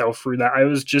to even stealth through that. I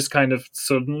was just kind of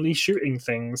suddenly shooting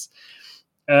things,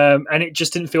 and it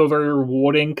just didn't feel very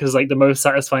rewarding, because like the most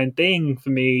satisfying thing for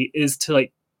me is to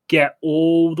like get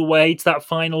all the way to that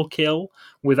final kill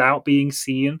without being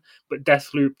seen. But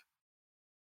Deathloop,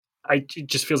 it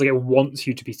just feels like it wants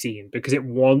you to be seen, because it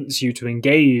wants you to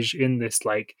engage in this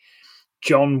like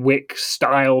John Wick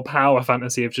style power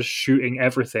fantasy of just shooting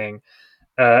everything.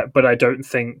 But I don't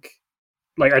think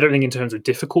in terms of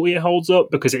difficulty it holds up,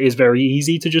 because it is very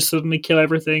easy to just suddenly kill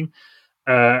everything.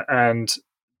 And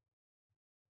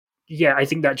yeah, I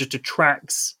think that just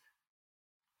detracts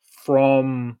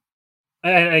from.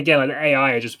 And again, like, the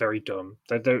AI are just very dumb.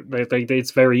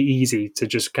 It's very easy to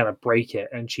just kind of break it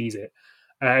and cheese it,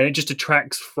 and it just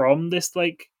detracts from this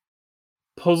like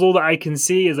puzzle that I can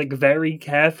see is like very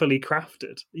carefully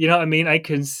crafted. You know what I mean? I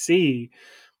can see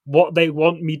what they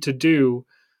want me to do,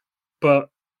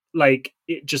 but like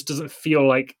it just doesn't feel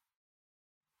like,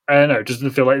 I don't know, it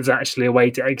doesn't feel like there's actually a way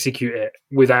to execute it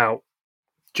without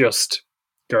just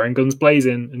going guns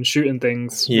blazing and shooting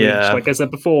things. Yeah. Which, like I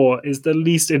said before, is the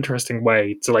least interesting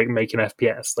way to like make an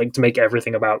FPS. Like to make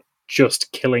everything about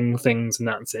just killing things and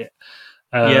that's it.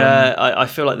 I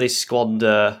feel like they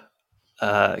squander,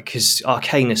 because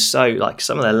Arcane is so, like,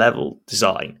 some of their level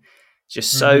design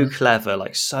just so clever,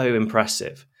 like so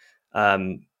impressive. But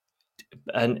in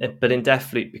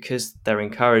Deathloop, because they're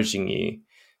encouraging you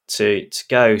to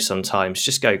go sometimes,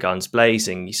 just go guns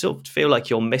blazing, you sort of feel like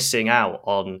you're missing out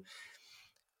on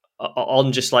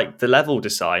just like the level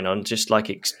design, on just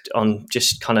like on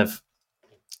just kind of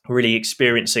really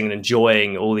experiencing and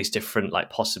enjoying all these different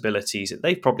like possibilities that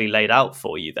they've probably laid out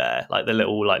for you there, like the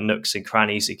little like nooks and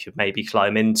crannies you could maybe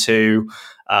climb into,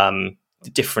 the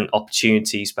different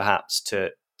opportunities perhaps to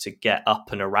get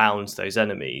up and around those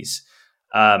enemies.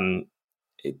 Like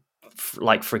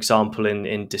for example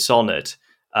in Dishonored,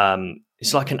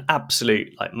 it's like an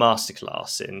absolute like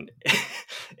masterclass in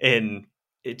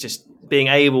it, just being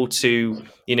able to,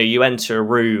 you enter a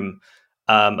room,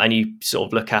 and you sort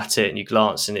of look at it and you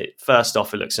glance, and it, first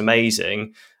off, it looks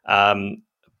amazing, and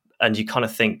you kind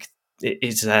of think,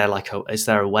 is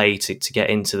there a way to get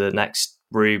into the next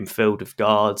room filled with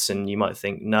guards? And you might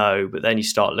think no, but then you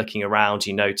start looking around,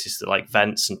 you notice that like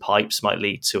vents and pipes might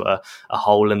lead to a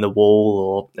hole in the wall,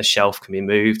 or a shelf can be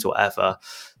moved, or whatever.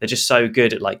 They're just so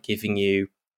good at like giving you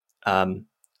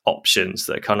options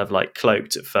that are kind of like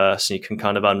cloaked at first, and you can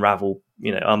kind of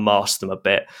unmask them a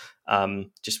bit,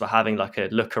 just by having like a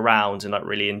look around and like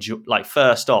really enjoy, like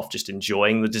first off just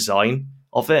enjoying the design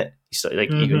of it. So like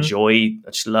you enjoy,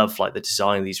 I just love like the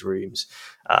design of these rooms.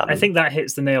 I think that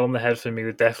hits the nail on the head for me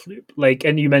with Deathloop. Like,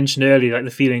 and you mentioned earlier, like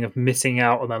the feeling of missing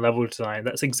out on that level design.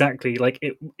 That's exactly like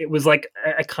it was like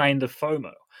a kind of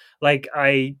FOMO. Like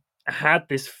I had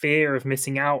this fear of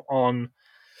missing out on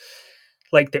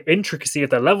like the intricacy of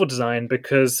their level design,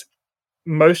 because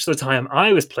most of the time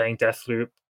I was playing Deathloop,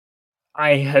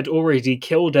 I had already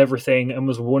killed everything and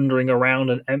was wandering around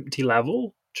an empty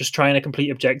level, just trying to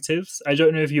complete objectives. I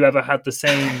don't know if you ever had the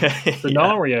same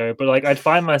scenario, but like I'd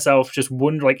find myself just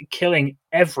like killing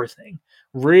everything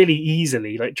really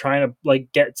easily, like trying to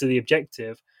like get to the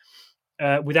objective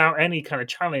without any kind of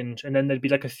challenge. And then there'd be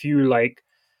like a few like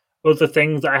other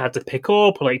things that I had to pick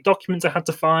up, or like documents I had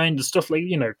to find, and stuff like,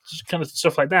 just kind of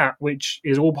stuff like that, which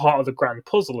is all part of the grand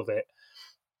puzzle of it.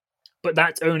 But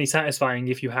that's only satisfying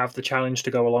if you have the challenge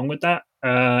to go along with that.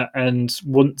 And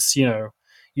once,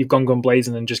 you've gone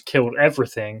blazing and just killed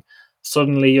everything,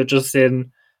 suddenly you're just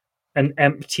in an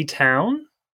empty town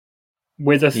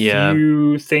with a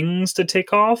few things to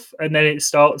tick off. And then it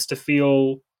starts to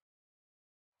feel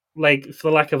like,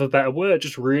 for lack of a better word,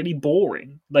 just really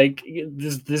boring. Like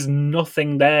there's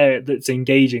nothing there that's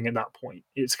engaging at that point.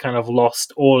 It's kind of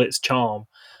lost all its charm.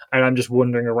 And I'm just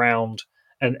wandering around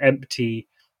an empty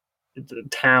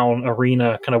town,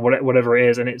 arena, kind of whatever it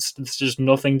is, and it's just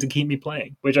nothing to keep me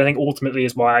playing, which I think ultimately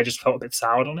is why I just felt a bit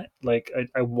soured on it. Like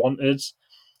I wanted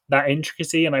that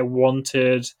intricacy, and I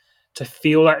wanted to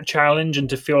feel that challenge, and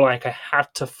to feel like I had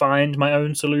to find my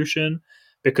own solution,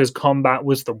 because combat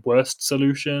was the worst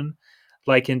solution,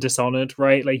 like in Dishonored,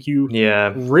 right? Like you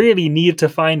really need to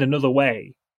find another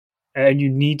way and you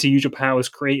need to use your powers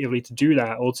creatively to do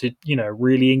that, or to, you know,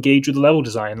 really engage with the level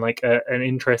design like an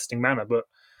interesting manner. But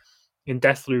in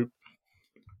Deathloop,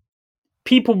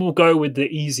 people will go with the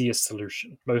easiest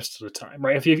solution most of the time,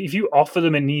 right? If you offer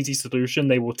them an easy solution,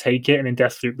 they will take it. And in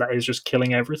Deathloop, that is just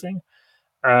killing everything,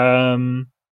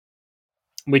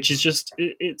 which is just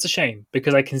it's a shame,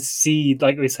 because I can see,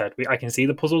 like we said, I can see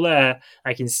the puzzle there.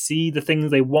 I can see the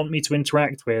things they want me to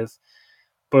interact with,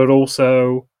 but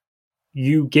also,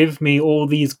 you give me all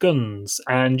these guns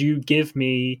and you give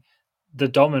me the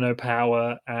domino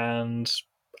power, and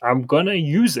I'm gonna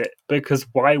use it, because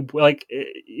why? Like,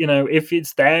 you know, if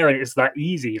it's there and it's that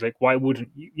easy, like, why wouldn't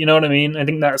you? You know what I mean? I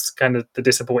think that's kind of the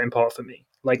disappointing part for me.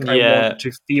 Like, I want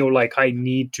to feel like I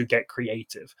need to get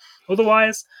creative.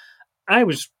 Otherwise, I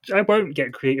won't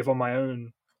get creative on my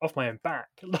own, off my own back.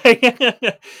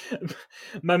 Like,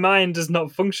 my mind does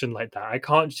not function like that. I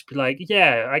can't just be like,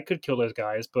 yeah, I could kill those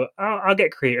guys, but I'll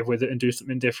get creative with it and do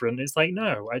something different. It's like,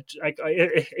 no,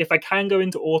 if I can go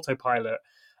into autopilot,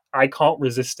 I can't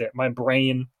resist it. My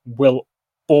brain will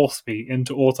force me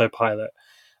into autopilot.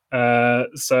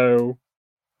 So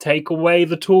take away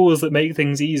the tools that make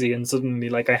things easy, and suddenly,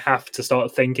 like, I have to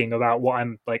start thinking about what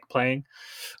I'm like playing.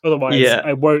 Otherwise,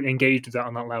 I won't engage with that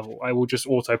on that level. I will just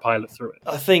autopilot through it.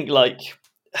 I think, like,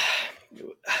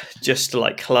 just to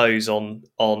like close on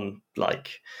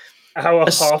like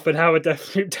half an hour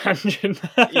Deathloop tangent.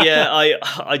 Yeah,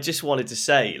 I just wanted to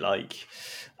say, like,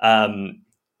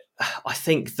 I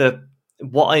think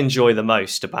what I enjoy the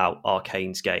most about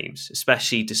Arcane's games,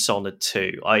 especially Dishonored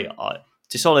 2,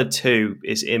 Dishonored 2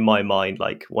 is in my mind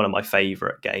like one of my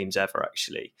favorite games ever.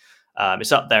 Actually,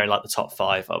 it's up there in like the top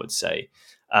 5, I would say,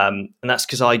 and that's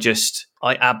because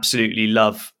I absolutely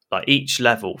love, like, each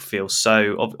level feels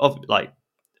so of like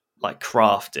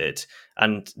crafted,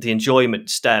 and the enjoyment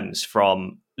stems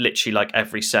from literally like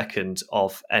every second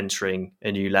of entering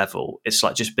a new level. It's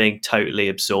like just being totally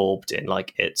absorbed in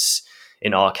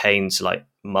Arcane's like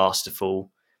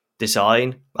masterful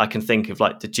design. I can think of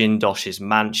like the Jindosh's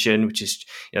mansion, which is,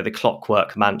 you know, the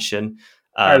Clockwork Mansion.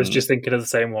 I was just thinking of the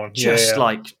same one.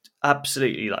 Like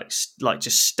absolutely like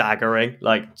just staggering,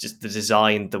 like just the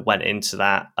design that went into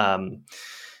that.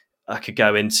 I could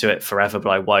go into it forever,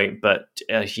 but I won't. But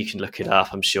you can look it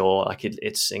up, I'm sure. Like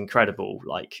it's incredible.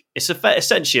 Like it's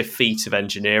essentially a feat of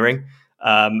engineering.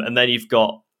 And then you've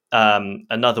got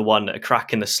another one, A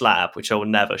Crack in the Slab, which I will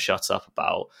never shut up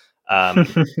about,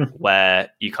 where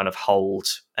you kind of hold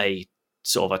a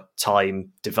sort of a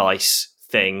time device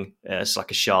thing. It's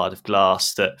like a shard of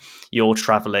glass that you're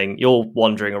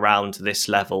wandering around this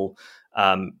level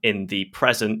in the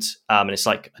present, and it's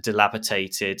like a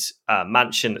dilapidated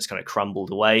mansion that's kind of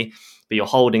crumbled away, but you're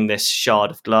holding this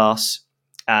shard of glass,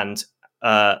 and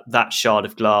that shard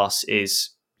of glass is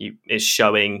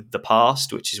showing the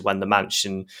past, which is when the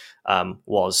mansion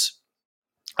was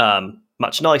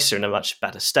much nicer, in a much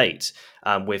better state,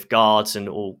 with guards and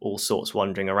all sorts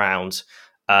wandering around,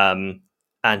 and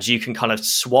you can kind of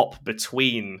swap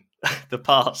between the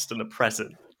past and the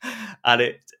present, and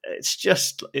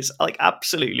it's like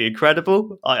absolutely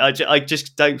incredible. I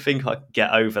just don't think I can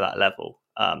get over that level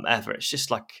ever. It's just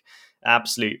like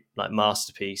absolute like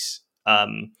masterpiece,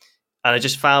 and I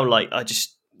just found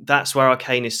that's where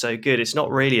Arcane is so good. It's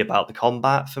not really about the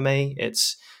combat for me.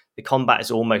 The combat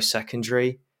is almost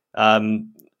secondary.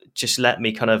 Just let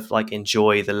me kind of like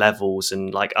enjoy the levels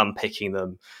and like unpicking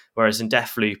them. Whereas in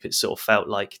Deathloop, it sort of felt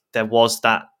like there was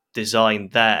that design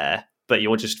there, but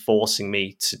you're just forcing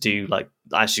me to do, like,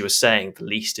 as you were saying, the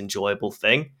least enjoyable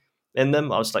thing in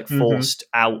them. I was like forced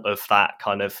out of that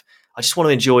kind of, I just want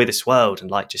to enjoy this world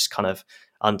and like just kind of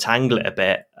untangle it a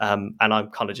bit. And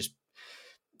I'm kind of just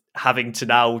having to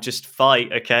now just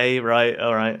fight. Okay, right.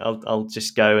 All right. I'll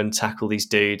just go and tackle these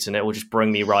dudes, and it will just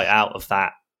bring me right out of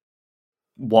that.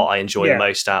 What I enjoy the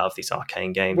most out of these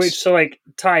Arcane games. Which, so like,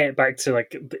 tie it back to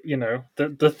like, you know,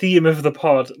 the theme of the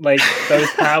pod, like those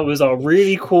powers are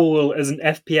really cool as an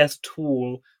FPS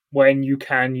tool when you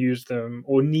can use them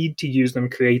or need to use them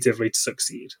creatively to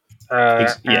succeed.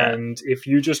 And if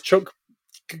you just chuck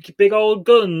big old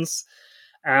guns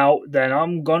out, then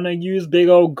I'm gonna use big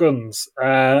old guns.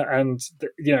 And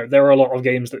you know, there are a lot of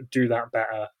games that do that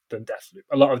better than Deathloop.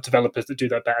 A lot of developers that do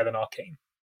that better than Arcane.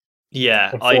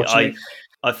 Yeah,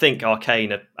 I think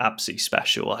Arcane are absolutely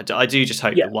special. I do just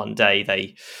hope that one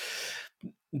day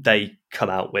they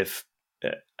come out with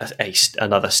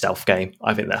another stealth game.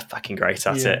 I think they're fucking great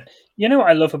at it. You know what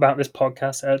I love about this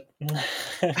podcast, Ed?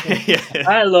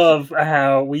 I love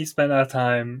how we spend our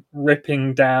time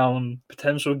ripping down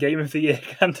potential Game of the Year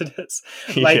candidates.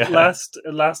 Like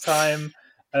last time,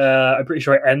 I'm pretty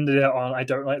sure I ended it on I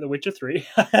don't like The Witcher 3.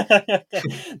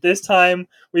 This time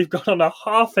we've gone on a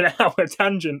half an hour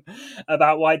tangent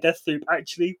about why Deathloop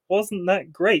actually wasn't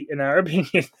that great in our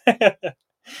opinion.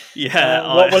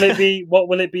 Yeah. What will it be? What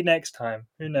will it be next time?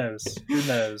 Who knows? Who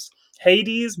knows?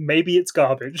 Hades, maybe it's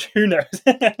garbage. Who knows?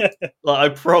 I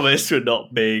promise we're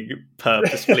not being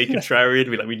purposefully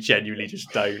contrarian. We genuinely just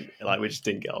don't. We just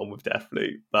didn't get on with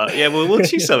Deathloop. But yeah, we'll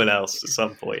choose someone else at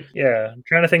some point. Yeah, I'm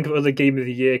trying to think of other Game of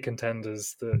the Year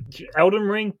contenders. Elden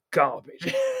Ring,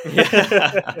 garbage.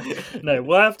 No,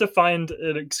 we'll have to find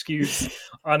an excuse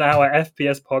on our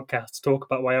FPS podcast to talk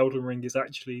about why Elden Ring is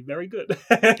actually very good.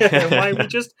 And why we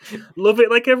just love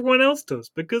it like everyone else does,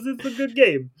 because it's a good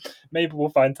game. Maybe we'll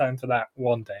find time for that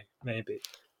one day, maybe.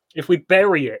 If we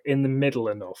bury it in the middle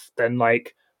enough, then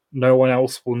no one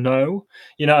else will know.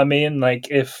 You know what I mean?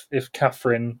 If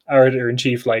Catherine, our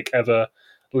editor-in-chief, ever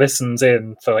listens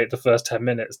in for the first 10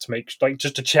 minutes to make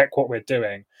just to check what we're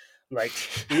doing,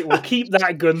 we'll keep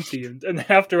that gun themed, and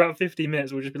after about 50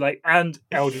 minutes we'll just be and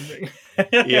Elden Ring.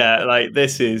 Yeah,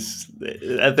 this is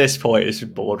at this point it's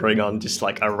bordering on just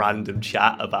a random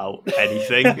chat about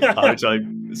anything, which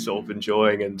I'm sort of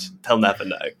enjoying, and they'll never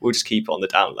know. We'll just keep it on the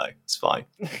down low. It's fine.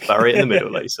 Bury it in the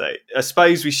middle, they say. I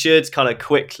suppose we should kind of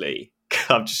quickly.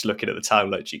 I'm just looking at the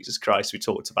time Jesus Christ, we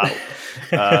talked about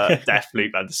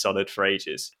Deathloop and Dishonored for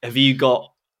ages. Have you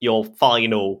got your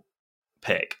final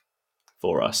pick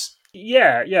for us?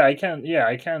 Yeah, I can. Yeah,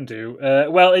 I can do.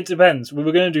 Well, it depends. We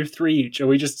were going to do 3 each. Are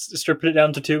we just stripping it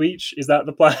down to 2 each? Is that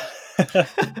the plan?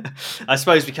 I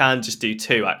suppose we can just do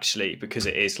 2 actually, because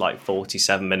it is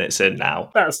 47 minutes in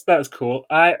now. That's cool.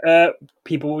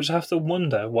 People will just have to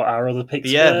wonder what our other picks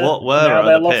were. Yeah, what were now our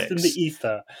they're other lost picks? in the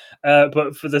ether.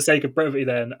 But for the sake of brevity,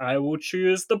 then I will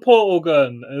choose the portal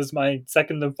gun as my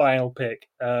second and final pick.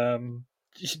 Damn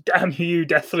you,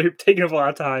 Deathloop, taking up a lot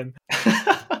of time.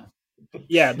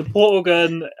 Yeah, the portal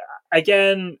gun,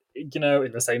 again, in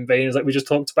the same vein as we just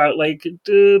talked about,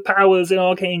 powers in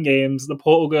arcane games. The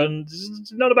portal gun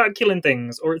is not about killing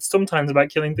things, or it's sometimes about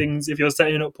killing things if you're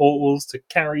setting up portals to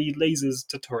carry lasers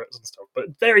to turrets and stuff,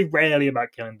 but very rarely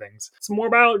about killing things. It's more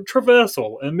about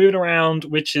traversal and moving around,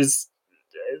 which is,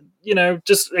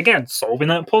 just, again, solving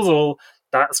that puzzle.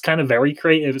 That's kind of very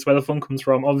creative. It's where the fun comes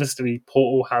from. Obviously,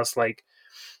 Portal has,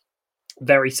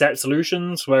 very set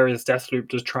solutions, whereas Deathloop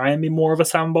does try and be more of a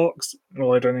sandbox.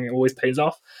 Well, I don't think it always pays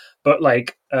off, but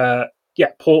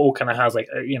Portal kind of has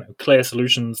clear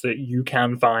solutions that you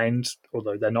can find,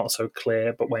 although they're not so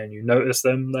clear. But when you notice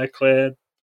them, they're clear.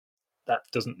 That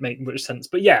doesn't make much sense.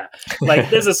 But yeah,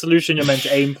 there's a solution you're meant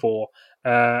to aim for.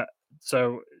 But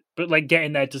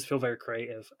getting there does feel very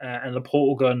creative. And the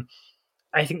portal gun,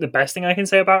 I think the best thing I can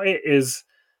say about it is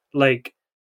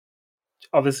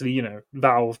obviously,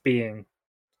 Valve being,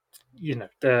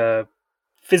 the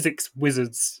physics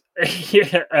wizards,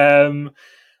 the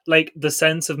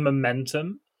sense of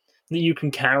momentum that you can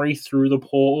carry through the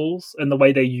portals and the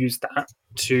way they use that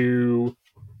to,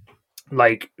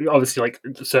 obviously,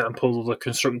 certain puzzles are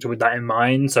constructed with that in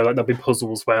mind. So there'll be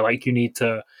puzzles where you need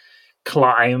to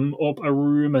climb up a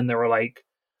room and there are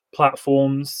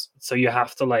platforms, so you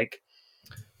have to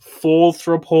fall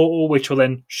through a portal, which will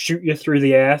then shoot you through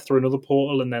the air through another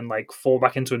portal, and then fall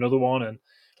back into another one, and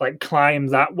climb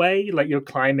that way. You're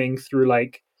climbing through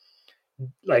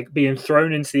being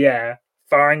thrown into the air,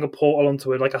 firing a portal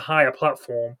onto a higher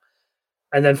platform,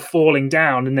 and then falling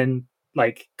down, and then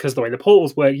because the way the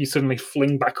portals work, you suddenly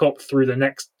fling back up through the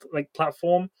next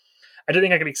platform. I don't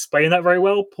think I can explain that very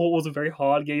well. Portal's a very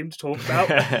hard game to talk about.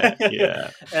 Yeah.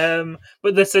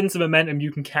 But the sense of momentum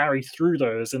you can carry through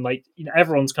those, and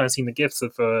everyone's kind of seen the gifs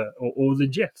of or the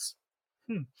gifs.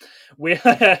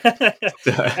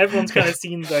 Everyone's kind of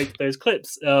seen those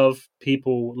clips of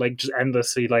people just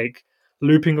endlessly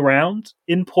looping around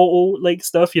in Portal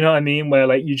stuff. You know what I mean?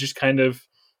 Where you just kind of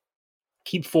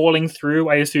keep falling through.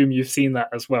 I assume you've seen that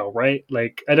as well, right?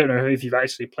 I don't know if you've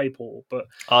actually played Portal, but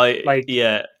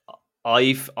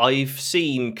I've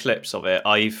seen clips of it.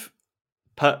 I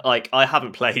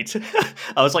haven't played.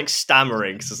 I was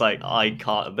stammering because I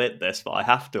can't admit this, but I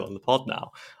have to on the pod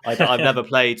now. I've never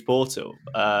played Portal.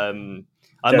 I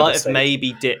might have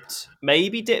maybe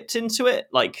dipped into it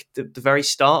the very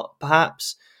start,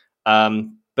 perhaps.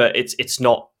 But it's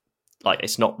not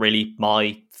really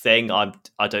my thing.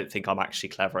 I don't think I'm actually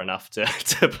clever enough to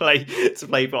play.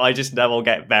 But I just know I'll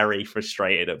get very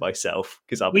frustrated at myself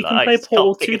because we can play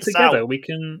Portal 2 together. We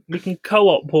can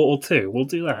co-op Portal 2. We'll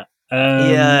do that.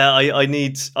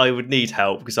 I would need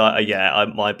help because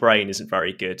my brain isn't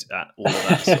very good at all of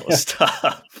that sort of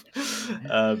stuff.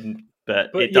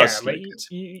 but it yeah, does like look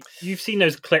good. you've seen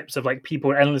those clips of like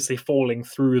people endlessly falling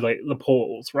through like the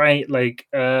portals, right? Like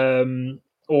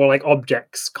or like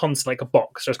objects constantly, like a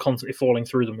box just constantly falling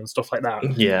through them and stuff like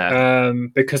that. Yeah.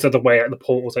 Because of the way like, the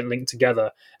portals don't link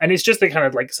together, and it's just the kind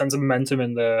of like sense of momentum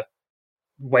in the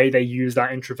way they use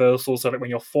that in traversal, so that when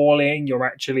you're falling, you're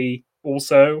actually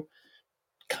also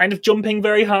kind of jumping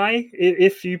very high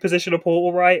if you position a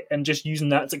portal right, and just using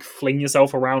that to like, fling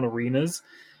yourself around arenas.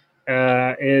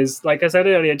 Is like I said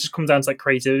earlier, it just comes down to like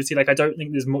creativity. Like I don't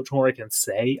think there's much more I can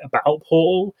say about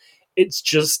Portal. It's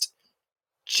just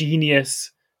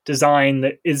genius design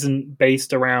that isn't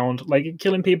based around like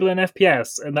killing people in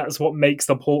FPS, and that's what makes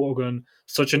the Portal gun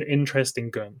such an interesting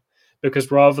gun.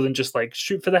 Because rather than just like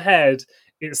shoot for the head,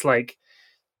 it's like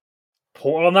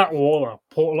portal on that wall or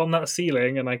portal on that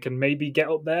ceiling, and I can maybe get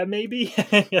up there, maybe.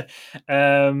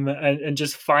 And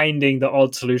just finding the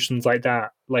odd solutions like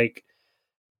that, like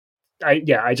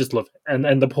I just love it.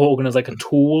 And the portal gun is like a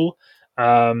tool,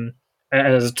 and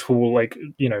as a tool, like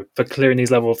for clearing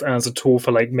these levels, and as a tool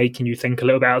for like making you think a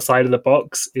little bit outside of the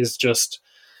box is just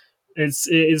it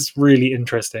is really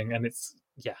interesting, and it's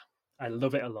I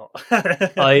love it a lot.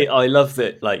 I love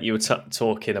that like you were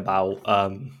talking about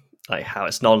like how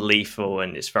it's non-lethal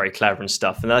and it's very clever and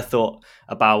stuff, and I thought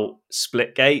about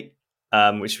Splitgate,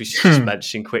 which we should just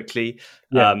mention quickly,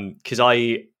 because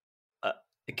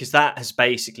because that has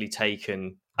basically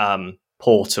taken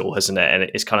Portal, hasn't it, and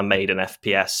it's kind of made an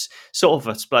FPS sort of,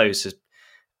 I suppose,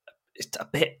 it's a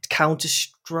bit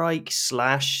Counter-Strike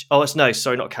slash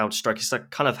not Counter-Strike, it's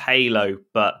like kind of Halo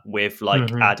but with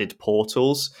like added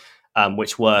portals,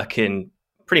 which work in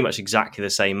pretty much exactly the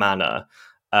same manner.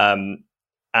 And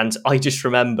I just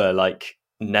remember like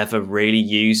never really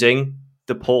using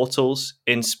the portals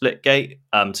in Splitgate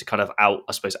to kind of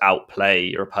outplay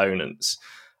your opponents.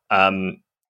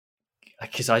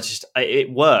 Because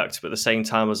it worked, but at the same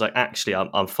time I was like, actually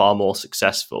I'm far more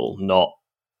successful not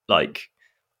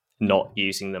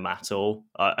using them at all.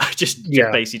 Just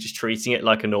basically just treating it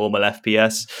like a normal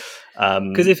FPS.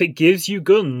 Because if it gives you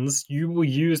guns, you will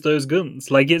use those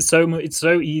guns. Like it's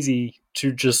so easy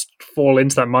to just fall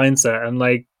into that mindset, and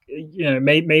like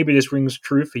maybe this rings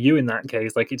true for you in that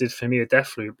case, like it did for me with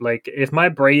Deathloop. Like if my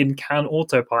brain can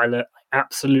autopilot, I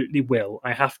absolutely will.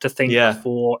 I have to think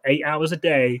for 8 hours a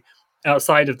day.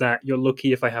 Outside of that, you're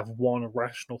lucky if I have one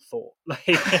rational thought.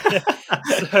 Like,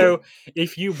 so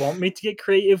if you want me to get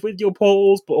creative with your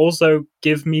portals, but also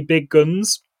give me big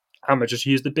guns, I'm gonna just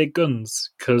use the big guns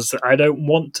because I don't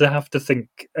want to have to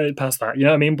think past that. You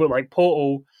know what I mean? But like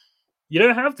Portal, you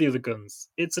don't have the other guns.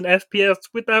 It's an FPS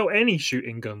without any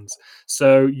shooting guns.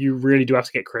 So you really do have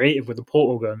to get creative with the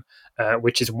Portal gun,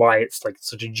 which is why it's like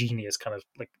such a genius kind of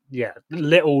like,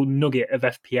 little nugget of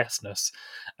FPSness.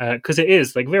 Because it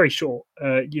is like very short.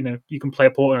 You can play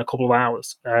a Portal in a couple of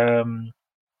hours. And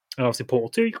obviously Portal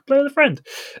 2, you can play with a friend.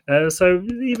 So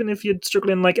even if you're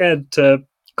struggling like Ed to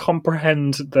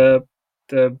comprehend the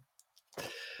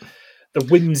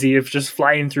whimsy of just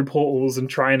flying through portals and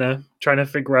trying to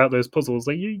figure out those puzzles,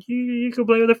 like you can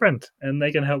play with a friend and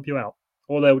they can help you out,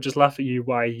 or they'll just laugh at you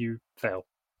why you fail.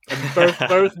 And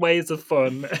both ways of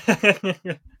fun.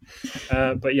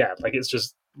 But yeah, like it's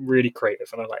just really creative,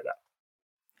 and I like that.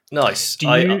 Nice.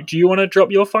 Do you want to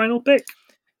drop your final pick?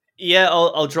 Yeah,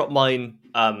 I'll drop mine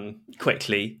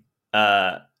quickly.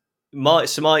 My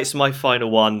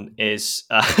final one is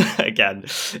again,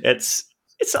 it's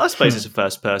I suppose it's a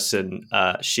first person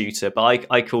shooter, but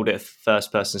I called it a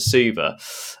first person soother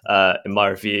in my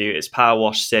review. It's Power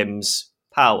Wash Sims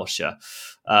Power Washer,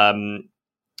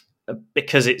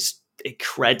 because it's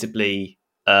incredibly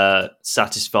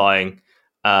satisfying.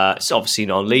 It's obviously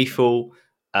non-lethal.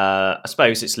 I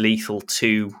suppose it's lethal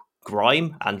to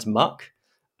grime and muck,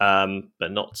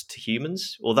 but not to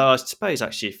humans. Although I suppose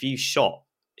actually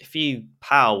if you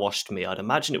power washed me, I'd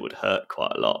imagine it would hurt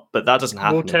quite a lot. But that doesn't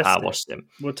happen in Power Wash Sim.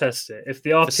 We'll test it. If the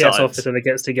RTS officer that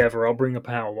gets together, I'll bring a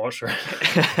power washer.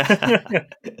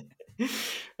 And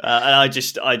I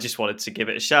just wanted to give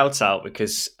it a shout out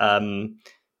because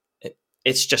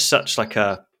it's just such like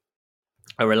a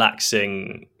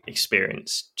relaxing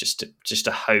experience just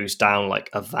to hose down like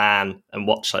a van and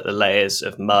watch like the layers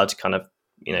of mud kind of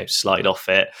slide off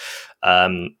it,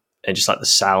 and just like the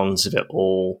sounds of it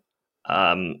all.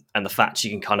 And the fact you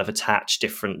can kind of attach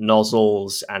different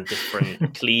nozzles and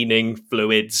different cleaning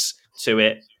fluids to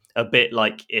it, a bit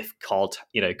like if COD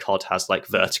has like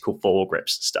vertical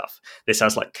foregrips and stuff. This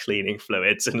has like cleaning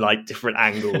fluids and like different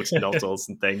angled nozzles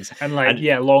and things. And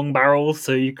long barrels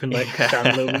so you can like stand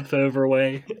a little bit further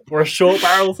away. Or a short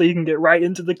barrel so you can get right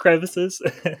into the crevices.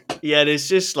 Yeah, there's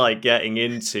just like getting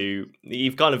into,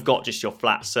 you've kind of got just your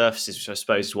flat surfaces, which I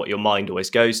suppose is what your mind always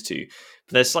goes to.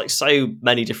 But there's like so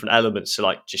many different elements to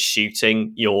like just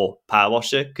shooting your power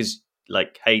washer, because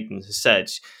like Hayden has said,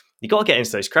 you got to get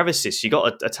into those crevices. You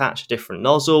got to attach a different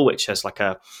nozzle, which has like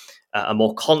a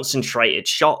more concentrated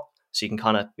shot, so you can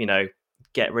kind of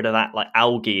get rid of that like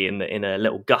algae in a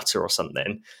little gutter or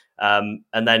something. And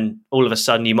then all of a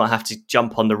sudden you might have to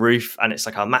jump on the roof, and it's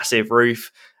like a massive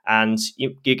roof, and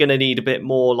you're going to need a bit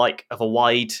more like of a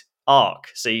wide arc.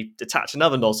 So you attach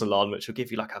another nozzle on, which will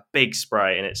give you like a big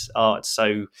spray, and it's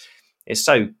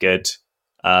so good.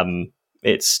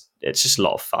 It's just a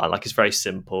lot of fun. Like, it's very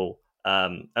simple.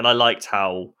 And I liked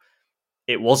how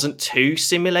it wasn't too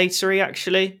simulatory,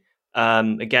 actually.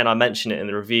 Again, I mentioned it in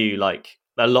the review, like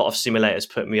a lot of simulators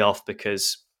put me off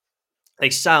because they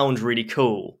sound really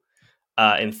cool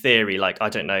in theory, like, I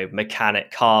don't know,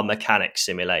 car mechanic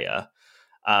simulator.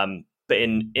 But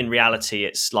in reality,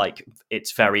 it's like,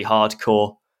 it's very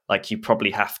hardcore. Like, you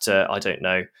probably have to, I don't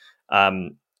know,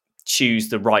 choose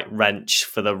the right wrench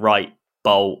for the right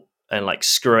bolt and like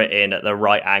screw it in at the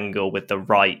right angle with the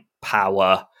right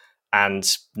power,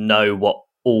 and know what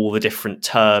all the different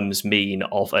terms mean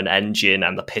of an engine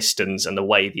and the pistons and the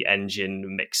way the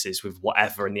engine mixes with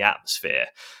whatever in the atmosphere.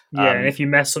 Yeah, and if you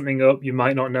mess something up, you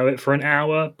might not know it for an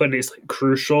hour, but it's like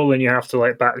crucial, and you have to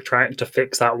like backtrack to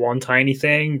fix that one tiny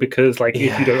thing, because like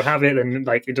if you don't have it, then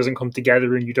like it doesn't come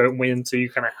together and you don't win, so you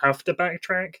kind of have to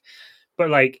backtrack. But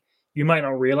like, you might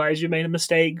not realize you made a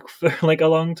mistake for like a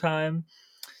long time.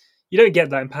 You don't get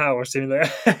that in Power Wash Simulator.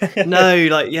 No,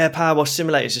 like, yeah, Power Wash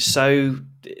Simulator is just so,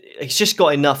 it's just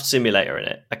got enough simulator in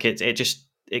it. Like,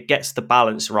 it gets the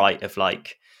balance right of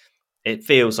like, it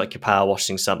feels like you're power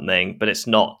washing something, but it's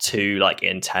not too like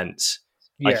intense.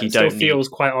 Yeah, like, you it still don't feels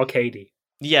quite arcadey.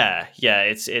 Yeah,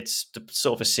 it's the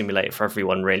sort of a simulator for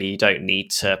everyone, really. You don't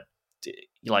need to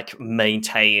like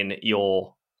maintain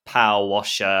your power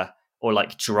washer or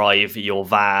like drive your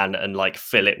van and like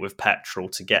fill it with petrol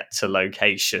to get to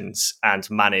locations and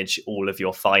manage all of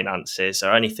your finances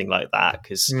or anything like that,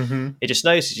 because it just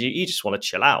knows you just want to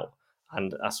chill out.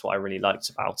 And that's what I really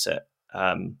liked about it.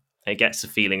 It gets the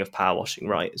feeling of power washing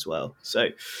right as well. So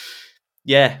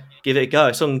yeah, give it a go.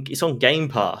 It's on Game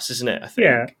Pass, isn't it? I think.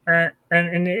 Yeah,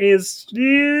 and it is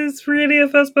really a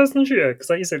first-person shooter,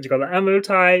 because like you said, you got the ammo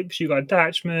types, you got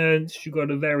attachments, you got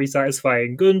a very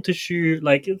satisfying gun to shoot.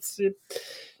 Like,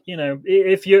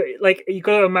 if you're like, you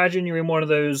got to imagine you're in one of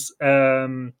those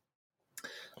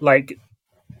like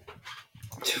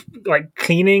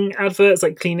cleaning adverts,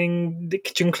 like the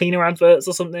kitchen cleaner adverts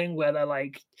or something, where they're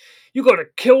like, you got to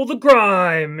kill the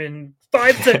grime in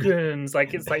 5 seconds.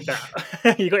 Like, it's like that.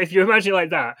 If you imagine it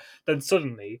like that, then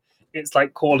suddenly it's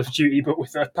like Call of Duty, but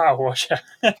with a power washer.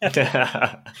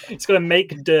 It's going to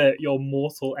make dirt your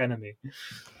mortal enemy.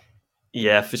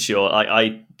 Yeah, for sure.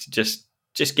 I just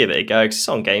give it a go, because it's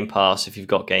on Game Pass. If you've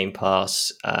got Game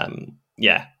Pass,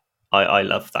 yeah, I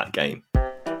love that game.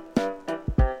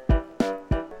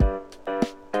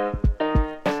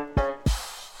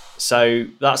 So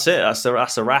that's it. That's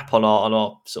a wrap on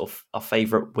our sort of our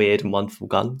favourite weird and wonderful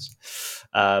guns.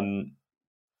 So fun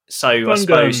I suppose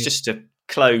guns. Just to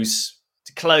close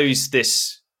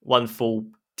this wonderful,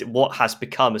 what has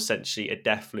become essentially a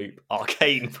Deathloop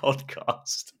Arcane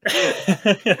podcast,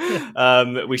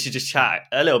 we should just chat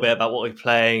a little bit about what we're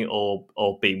playing or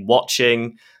been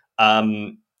watching.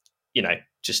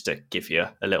 Just to give you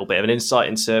a little bit of an insight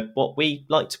into what we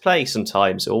like to play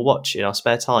sometimes or watch in our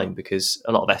spare time, because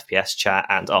a lot of FPS chat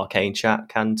and Arcane chat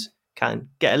can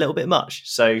get a little bit much.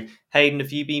 So, Hayden,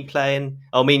 have you been playing?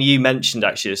 I mean, you mentioned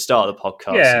actually at the start of the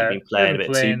podcast you've been playing a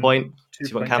bit Two Point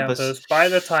Campus. By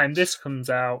the time this comes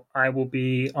out, I will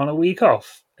be on a week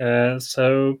off.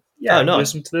 So yeah, nice.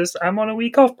 Listen to this. I'm on a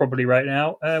week off probably right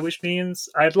now, which means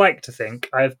I'd like to think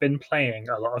I've been playing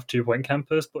a lot of 2 Point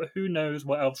Campus, but who knows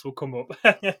what else will come up.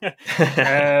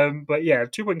 But yeah,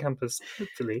 2 Point Campus,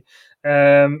 hopefully,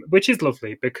 which is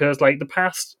lovely, because like the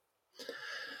past,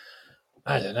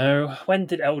 I don't know, when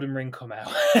did Elden Ring come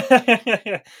out?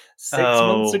 6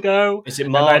 months ago. Is it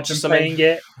March? I've been playing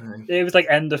it. It was like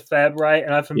end of Feb, right?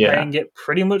 And I've been playing it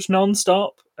pretty much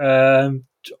non-stop.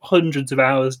 Hundreds of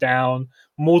hours down,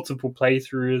 multiple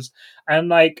playthroughs, and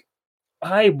like,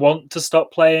 I want to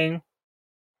stop playing.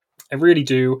 I really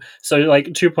do. So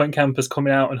like 2 Point Campus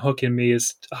coming out and hooking me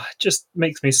is just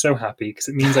makes me so happy, because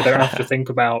it means I don't have to think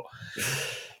about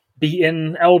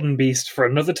beating Elden Beast for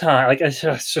another time. Like I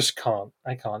just can't.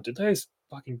 I can't do those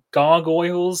fucking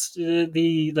gargoyles.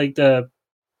 The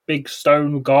big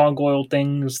stone gargoyle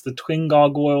things, the twin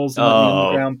gargoyles on like, the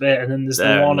underground bit, and then there's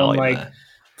the one on like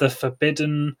the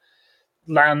Forbidden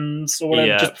Lands or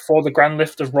whatever, just before the Grand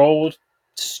Lift of rolled.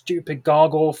 Stupid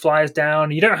gargoyle flies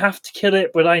down. You don't have to kill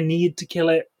it, but I need to kill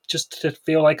it just to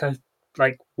feel like I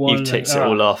won. You've ticked it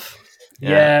all off.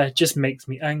 Yeah, it just makes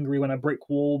me angry when I brick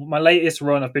wall. My latest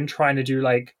run, I've been trying to do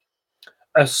like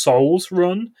a Souls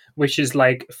run, which is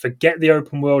like forget the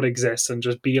open world exists and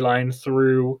just beeline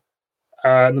through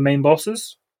the main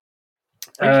bosses.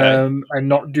 And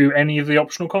not do any of the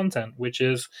optional content, which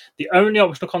is the only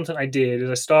optional content I did is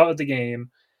I started the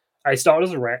game. I started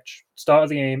as a wretch, started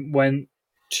the game, went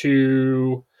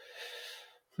to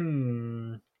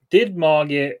did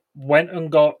Margit, went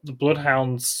and got the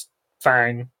Bloodhound's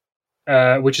Fang,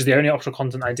 which is the only optional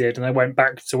content I did, and I went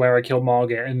back to where I killed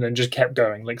Margit and then just kept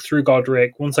going, like through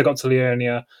Godric. Once I got to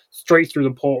Liurnia, straight through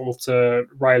the portal to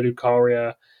Raya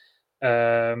Lucaria.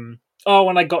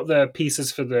 And I got the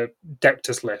pieces for the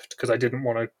Dectus lift because I didn't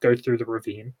want to go through the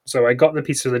ravine. So I got the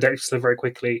pieces of the Dectus lift very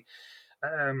quickly.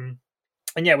 And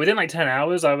yeah, within like 10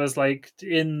 hours, I was like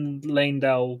in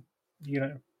Leyndell,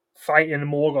 fighting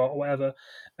Morgott or whatever.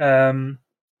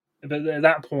 But at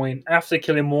that point, after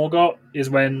killing Morgott, is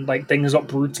when like things got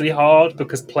brutally hard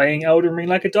because playing Elden Ring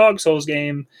like a Dark Souls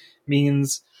game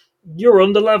means you're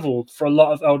under-leveled for a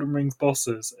lot of Elden Ring's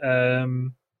bosses.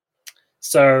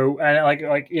 So,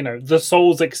 and the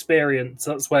Souls experience,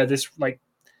 that's where this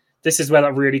is where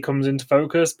that really comes into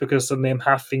focus, because suddenly I'm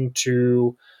having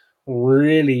to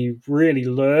really, really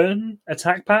learn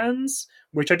attack patterns,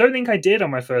 which I don't think I did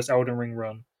on my first Elden Ring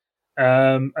run.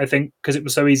 I think because it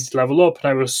was so easy to level up and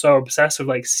I was so obsessed with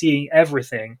like seeing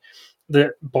everything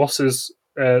that bosses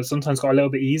sometimes got a little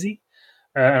bit easy.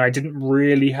 And I didn't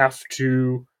really have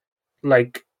to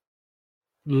like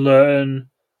learn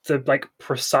the like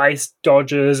precise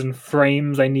dodges and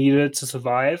frames I needed to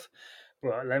survive.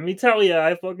 Well, let me tell you,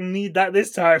 I fucking need that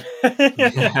this time.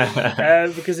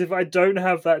 Because if I don't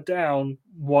have that down,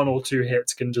 1 or 2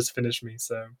 hits can just finish me.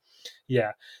 So,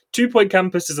 yeah. 2 Point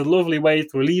Campus is a lovely way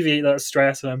to alleviate that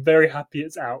stress, and I'm very happy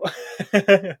it's out.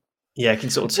 Yeah, it can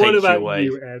sort of take you away.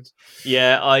 You, Ed?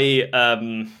 Yeah,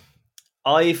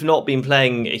 I've not been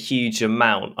playing a huge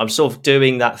amount. I'm sort of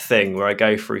doing that thing where I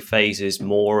go through phases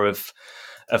more of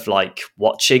like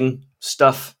watching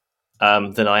stuff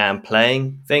than I am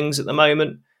playing things at the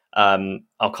moment.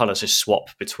 I'll kind of just swap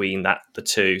between the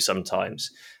two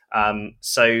sometimes.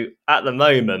 So at the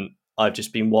moment, I've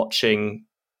just been watching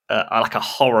like a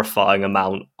horrifying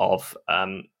amount of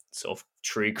sort of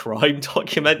true crime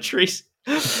documentaries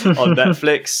on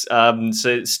Netflix. So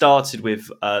it started with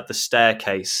The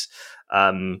Staircase,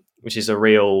 which is a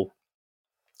real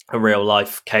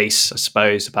life case, I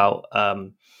suppose, about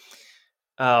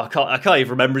I can't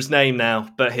even remember his name now,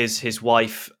 but his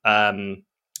wife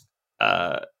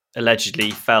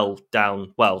allegedly fell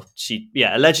down. Well, she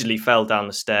allegedly fell down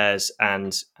the stairs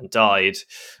and died.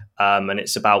 And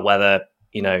it's about whether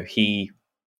he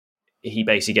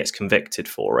basically gets convicted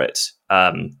for it.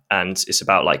 And it's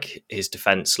about like his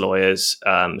defense lawyers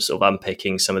sort of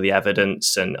unpicking some of the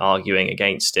evidence and arguing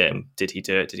against it. And did he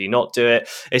do it? Did he not do it?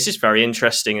 It's just very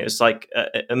interesting. It's like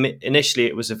initially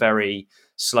it was a very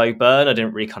slow burn. I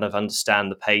didn't really kind of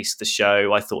understand the pace of the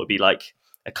show. I thought it'd be like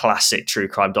a classic true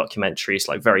crime documentary. It's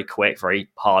like very quick, very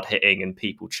hard hitting, and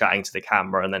people chatting to the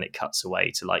camera, and then it cuts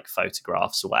away to like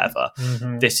photographs or whatever.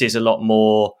 Mm-hmm. This is a lot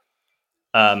more.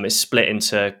 It's split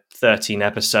into 13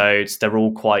 episodes. They're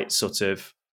all quite sort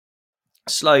of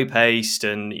slow paced,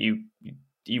 and you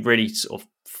really sort of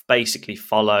basically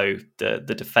follow the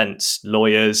defense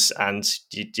lawyers, and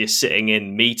you're sitting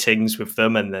in meetings with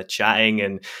them and they're chatting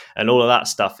and all of that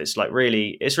stuff. It's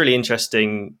really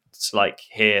interesting to like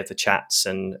hear the chats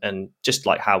and just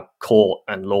like how court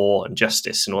and law and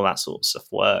justice and all that sort of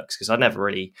stuff works, because I never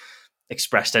really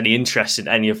expressed any interest in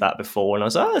any of that before, and I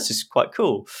was like, this is quite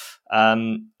cool.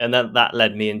 And then that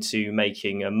led me into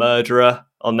making A Murderer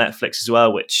on Netflix as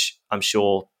well, which I'm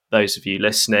sure those of you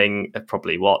listening have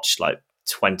probably watched like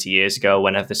 20 years ago,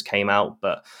 whenever this came out.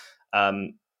 But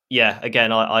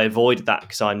again, I avoided that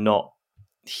because I'm not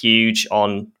huge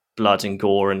on blood and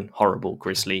gore and horrible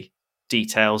grisly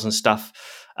details and stuff.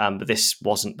 But this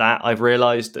wasn't that. I've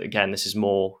realized that, again, this is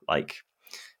more like,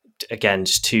 again,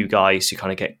 just 2 guys who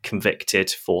kind of get convicted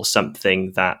for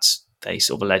something that they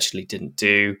sort of allegedly didn't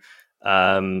do.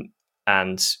 And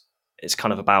it's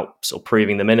kind of about sort of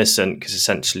proving them innocent, because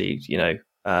essentially,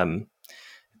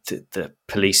 the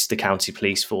police, the county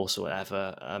police force or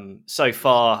whatever. So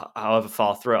far, however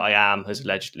far through it I am, has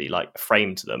allegedly like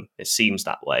framed them. It seems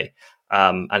that way,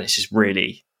 and it's just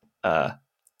really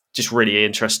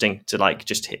interesting to like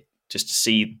just to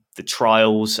see the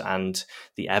trials and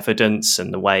the evidence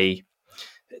and the way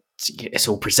it's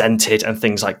all presented and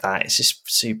things like that. It's just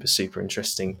super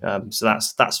interesting. So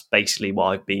that's basically what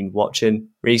I've been watching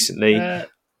recently.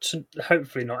 To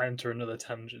hopefully not enter another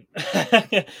tangent,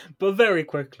 but very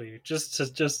quickly,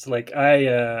 just like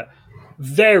I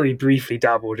very briefly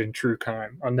dabbled in true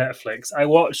crime on Netflix. I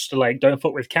watched like Don't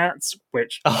Fuck with Cats,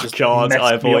 which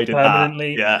I avoided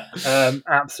permanently. That. Yeah,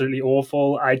 absolutely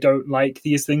awful. I don't like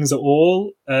these things at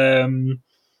all.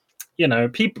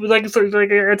 People like I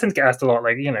tend to get asked a lot,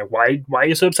 like, why are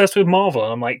you so obsessed with Marvel?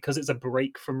 And I'm like, because it's a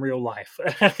break from real life.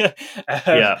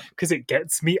 Because it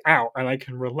gets me out and I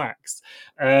can relax.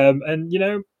 And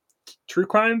true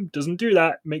crime doesn't do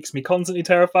that. It makes me constantly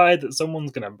terrified that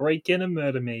someone's gonna break in and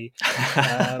murder me.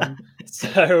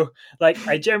 So like,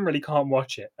 I generally can't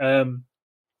watch it.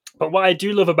 But what I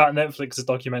do love about Netflix's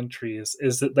documentaries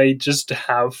is that they just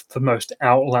have the most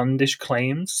outlandish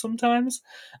claims sometimes.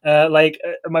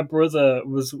 My brother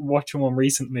was watching one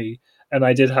recently, and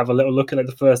I did have a little look at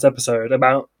the first episode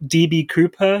about DB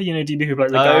Cooper. DB Cooper,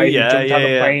 like the guy who jumped out of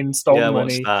the plane, stole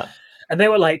money. And they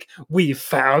were like, "We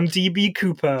found DB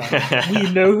Cooper.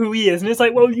 We know who he is." And it's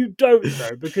like, well, you don't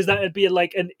know, because that would be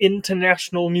like an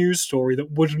international news story that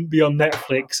wouldn't be on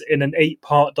Netflix in an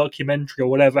 8-part documentary or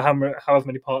whatever, however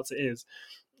many parts it is.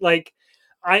 Like,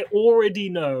 I already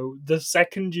know the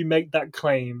second you make that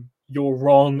claim, you're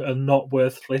wrong and not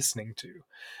worth listening to.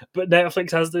 But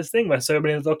Netflix has this thing where so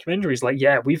many of the documentaries, like,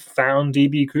 yeah, we've found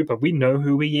DB Cooper. We know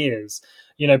who he is.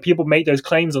 People make those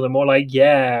claims on them, more like,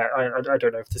 yeah, I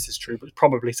don't know if this is true, but it's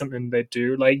probably something they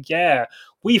do. Like, yeah,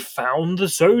 we found the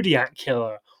Zodiac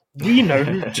Killer. We know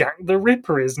who Jack the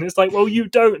Ripper is. And it's like, well, you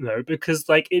don't know, because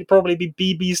like it'd probably be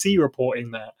BBC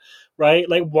reporting that, right?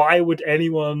 Like, why would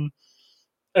anyone...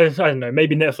 I don't know,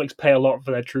 maybe Netflix pay a lot for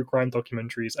their true crime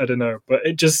documentaries. I don't know, but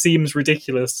it just seems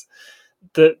ridiculous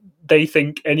that they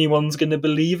think anyone's going to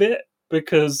believe it,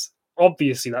 because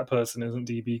obviously that person isn't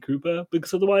DB Cooper,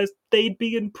 because otherwise they'd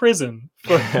be in prison.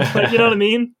 You know what I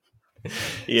mean?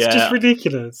 Yeah. It's just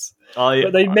ridiculous.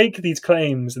 But they make these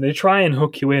claims and they try and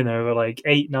hook you in over like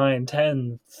 8, 9,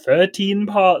 10, 13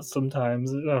 parts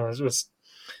sometimes. It just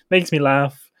makes me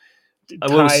laugh. I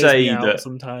will say that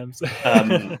sometimes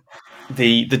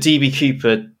the DB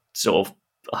Cooper sort of,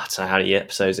 I don't know how many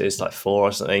episodes it is, like 4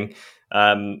 or something.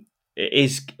 It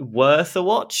is worth a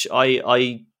watch.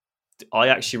 I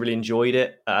actually really enjoyed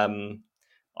it.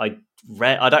 I'd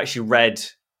actually read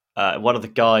one of the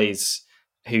guys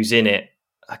who's in it.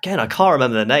 Again, I can't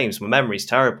remember their names. My memory's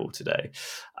terrible today.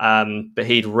 But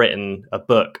he'd written a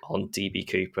book on DB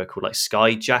Cooper called like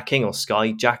Skyjacking or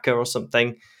Skyjacker or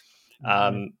something.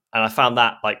 And I found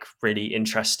that like really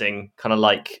interesting, kind of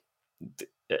like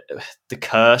the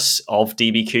curse of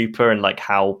DB Cooper and like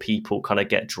how people kind of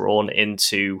get drawn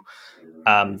into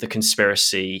the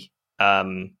conspiracy.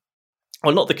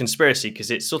 Well, not the conspiracy,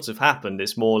 because it sort of happened.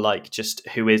 It's more like just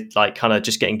who is like kind of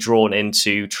just getting drawn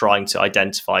into trying to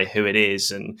identify who it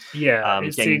is, and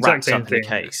it's getting the wrapped same up thing in the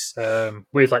case.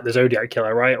 With like the Zodiac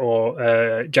Killer, right,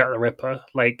 or Jack the Ripper.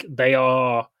 Like, they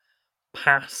are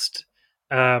past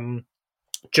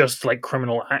just like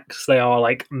criminal acts. They are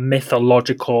like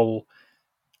mythological,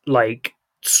 like,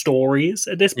 stories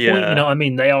at this point. You know what I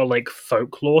mean? They are like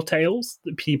folklore tales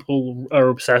that people are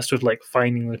obsessed with, like,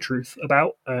 finding the truth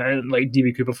about, and like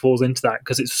DB Cooper falls into that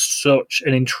because it's such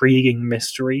an intriguing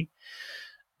mystery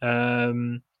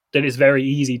that it's very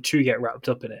easy to get wrapped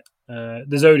up in it.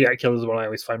 The Zodiac Killer is one I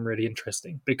always find really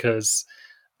interesting, because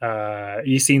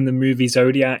you've seen the movie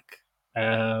Zodiac.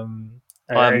 I'm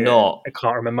not. I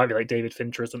can't remember. It might be like David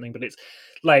Fincher or something, but it's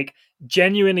like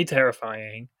genuinely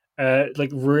terrifying. Like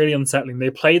really unsettling.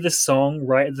 They play this song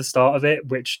right at the start of it,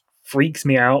 which freaks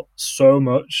me out so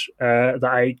much that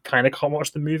I kind of can't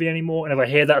watch the movie anymore. And if I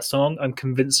hear that song, I'm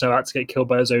convinced I'm about to get killed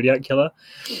by a Zodiac Killer.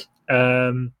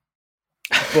 But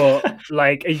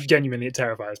like, it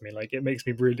terrifies me. Like, it makes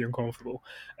me really uncomfortable.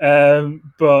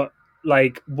 But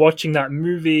like, watching that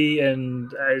movie,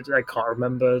 and I can't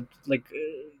remember, like,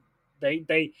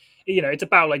 they it's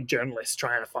about like journalists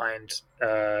trying to find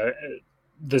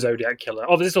the Zodiac Killer.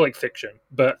 Obviously, it's all like fiction,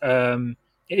 but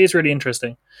it is really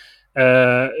interesting.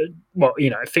 Well,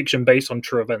 fiction based on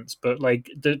true events, but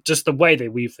like just the way they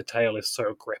weave the tale is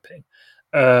so gripping.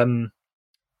 And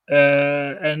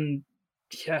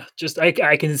yeah, just I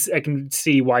can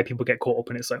see why people get caught up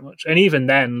in it so much. And even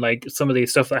then, like, some of the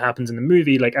stuff that happens in the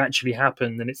movie like actually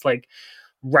happened, and it's like,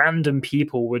 random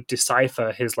people would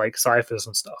decipher his like ciphers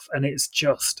and stuff, and it's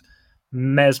just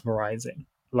mesmerizing.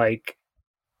 Like,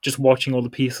 just watching all the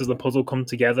pieces of the puzzle come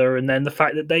together, and then the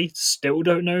fact that they still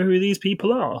don't know who these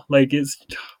people are. Like, it's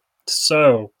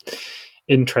so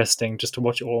interesting just to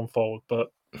watch it all unfold. But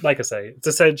like I say, it's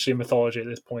essentially mythology at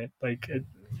this point. Like,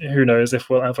 who knows if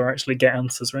we'll ever actually get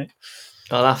answers, right?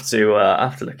 I'll have to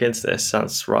look into this.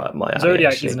 Sounds right up my alley.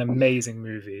 Zodiac actually is an amazing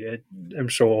movie. I'm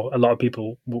sure a lot of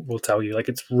people will tell you. Like,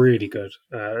 it's really good.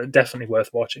 Definitely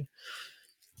worth watching.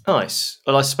 Nice.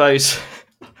 Well, I suppose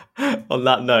on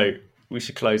that note, we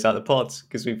should close out the pods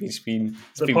because it's been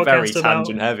very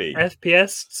tangent heavy.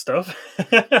 FPS stuff.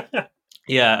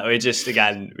 Yeah, we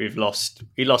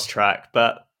lost track,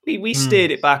 but we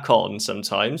steered it back on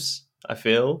sometimes, I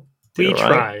feel. We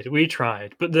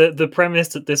tried. But the premise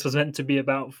that this was meant to be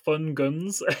about fun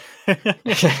guns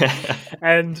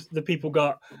and the people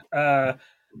got a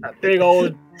big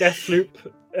old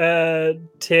Deathloop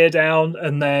tear down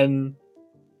and then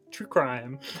true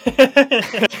crime.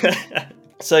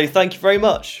 So thank you very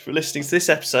much for listening to this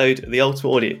episode of the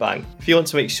Ultimate Audio Bang. If you want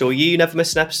to make sure you never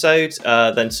miss an episode,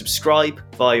 then subscribe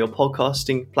via your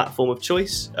podcasting platform of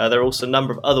choice. There are also a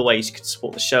number of other ways you can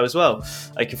support the show as well.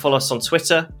 You can follow us on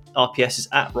Twitter. RPS is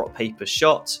at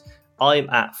rockpapershot. I'm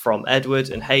at From Edward,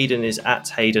 and Hayden is at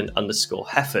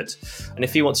Hayden_Hefford. And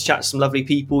if you want to chat to some lovely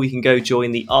people, you can go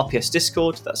join the RPS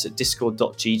Discord. That's at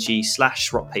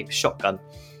discord.gg/rockpapershotgun.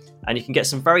 And you can get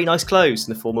some very nice clothes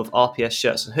in the form of RPS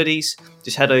shirts and hoodies.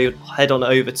 Just head on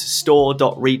over to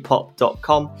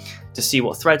store.repop.com to see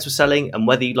what threads we're selling and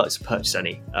whether you'd like to purchase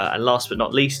any. And last but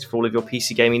not least, for all of your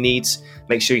PC gaming needs,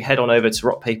 make sure you head on over to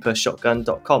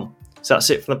rockpapershotgun.com. So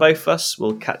that's it from the both of us.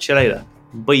 We'll catch you later.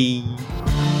 Bye.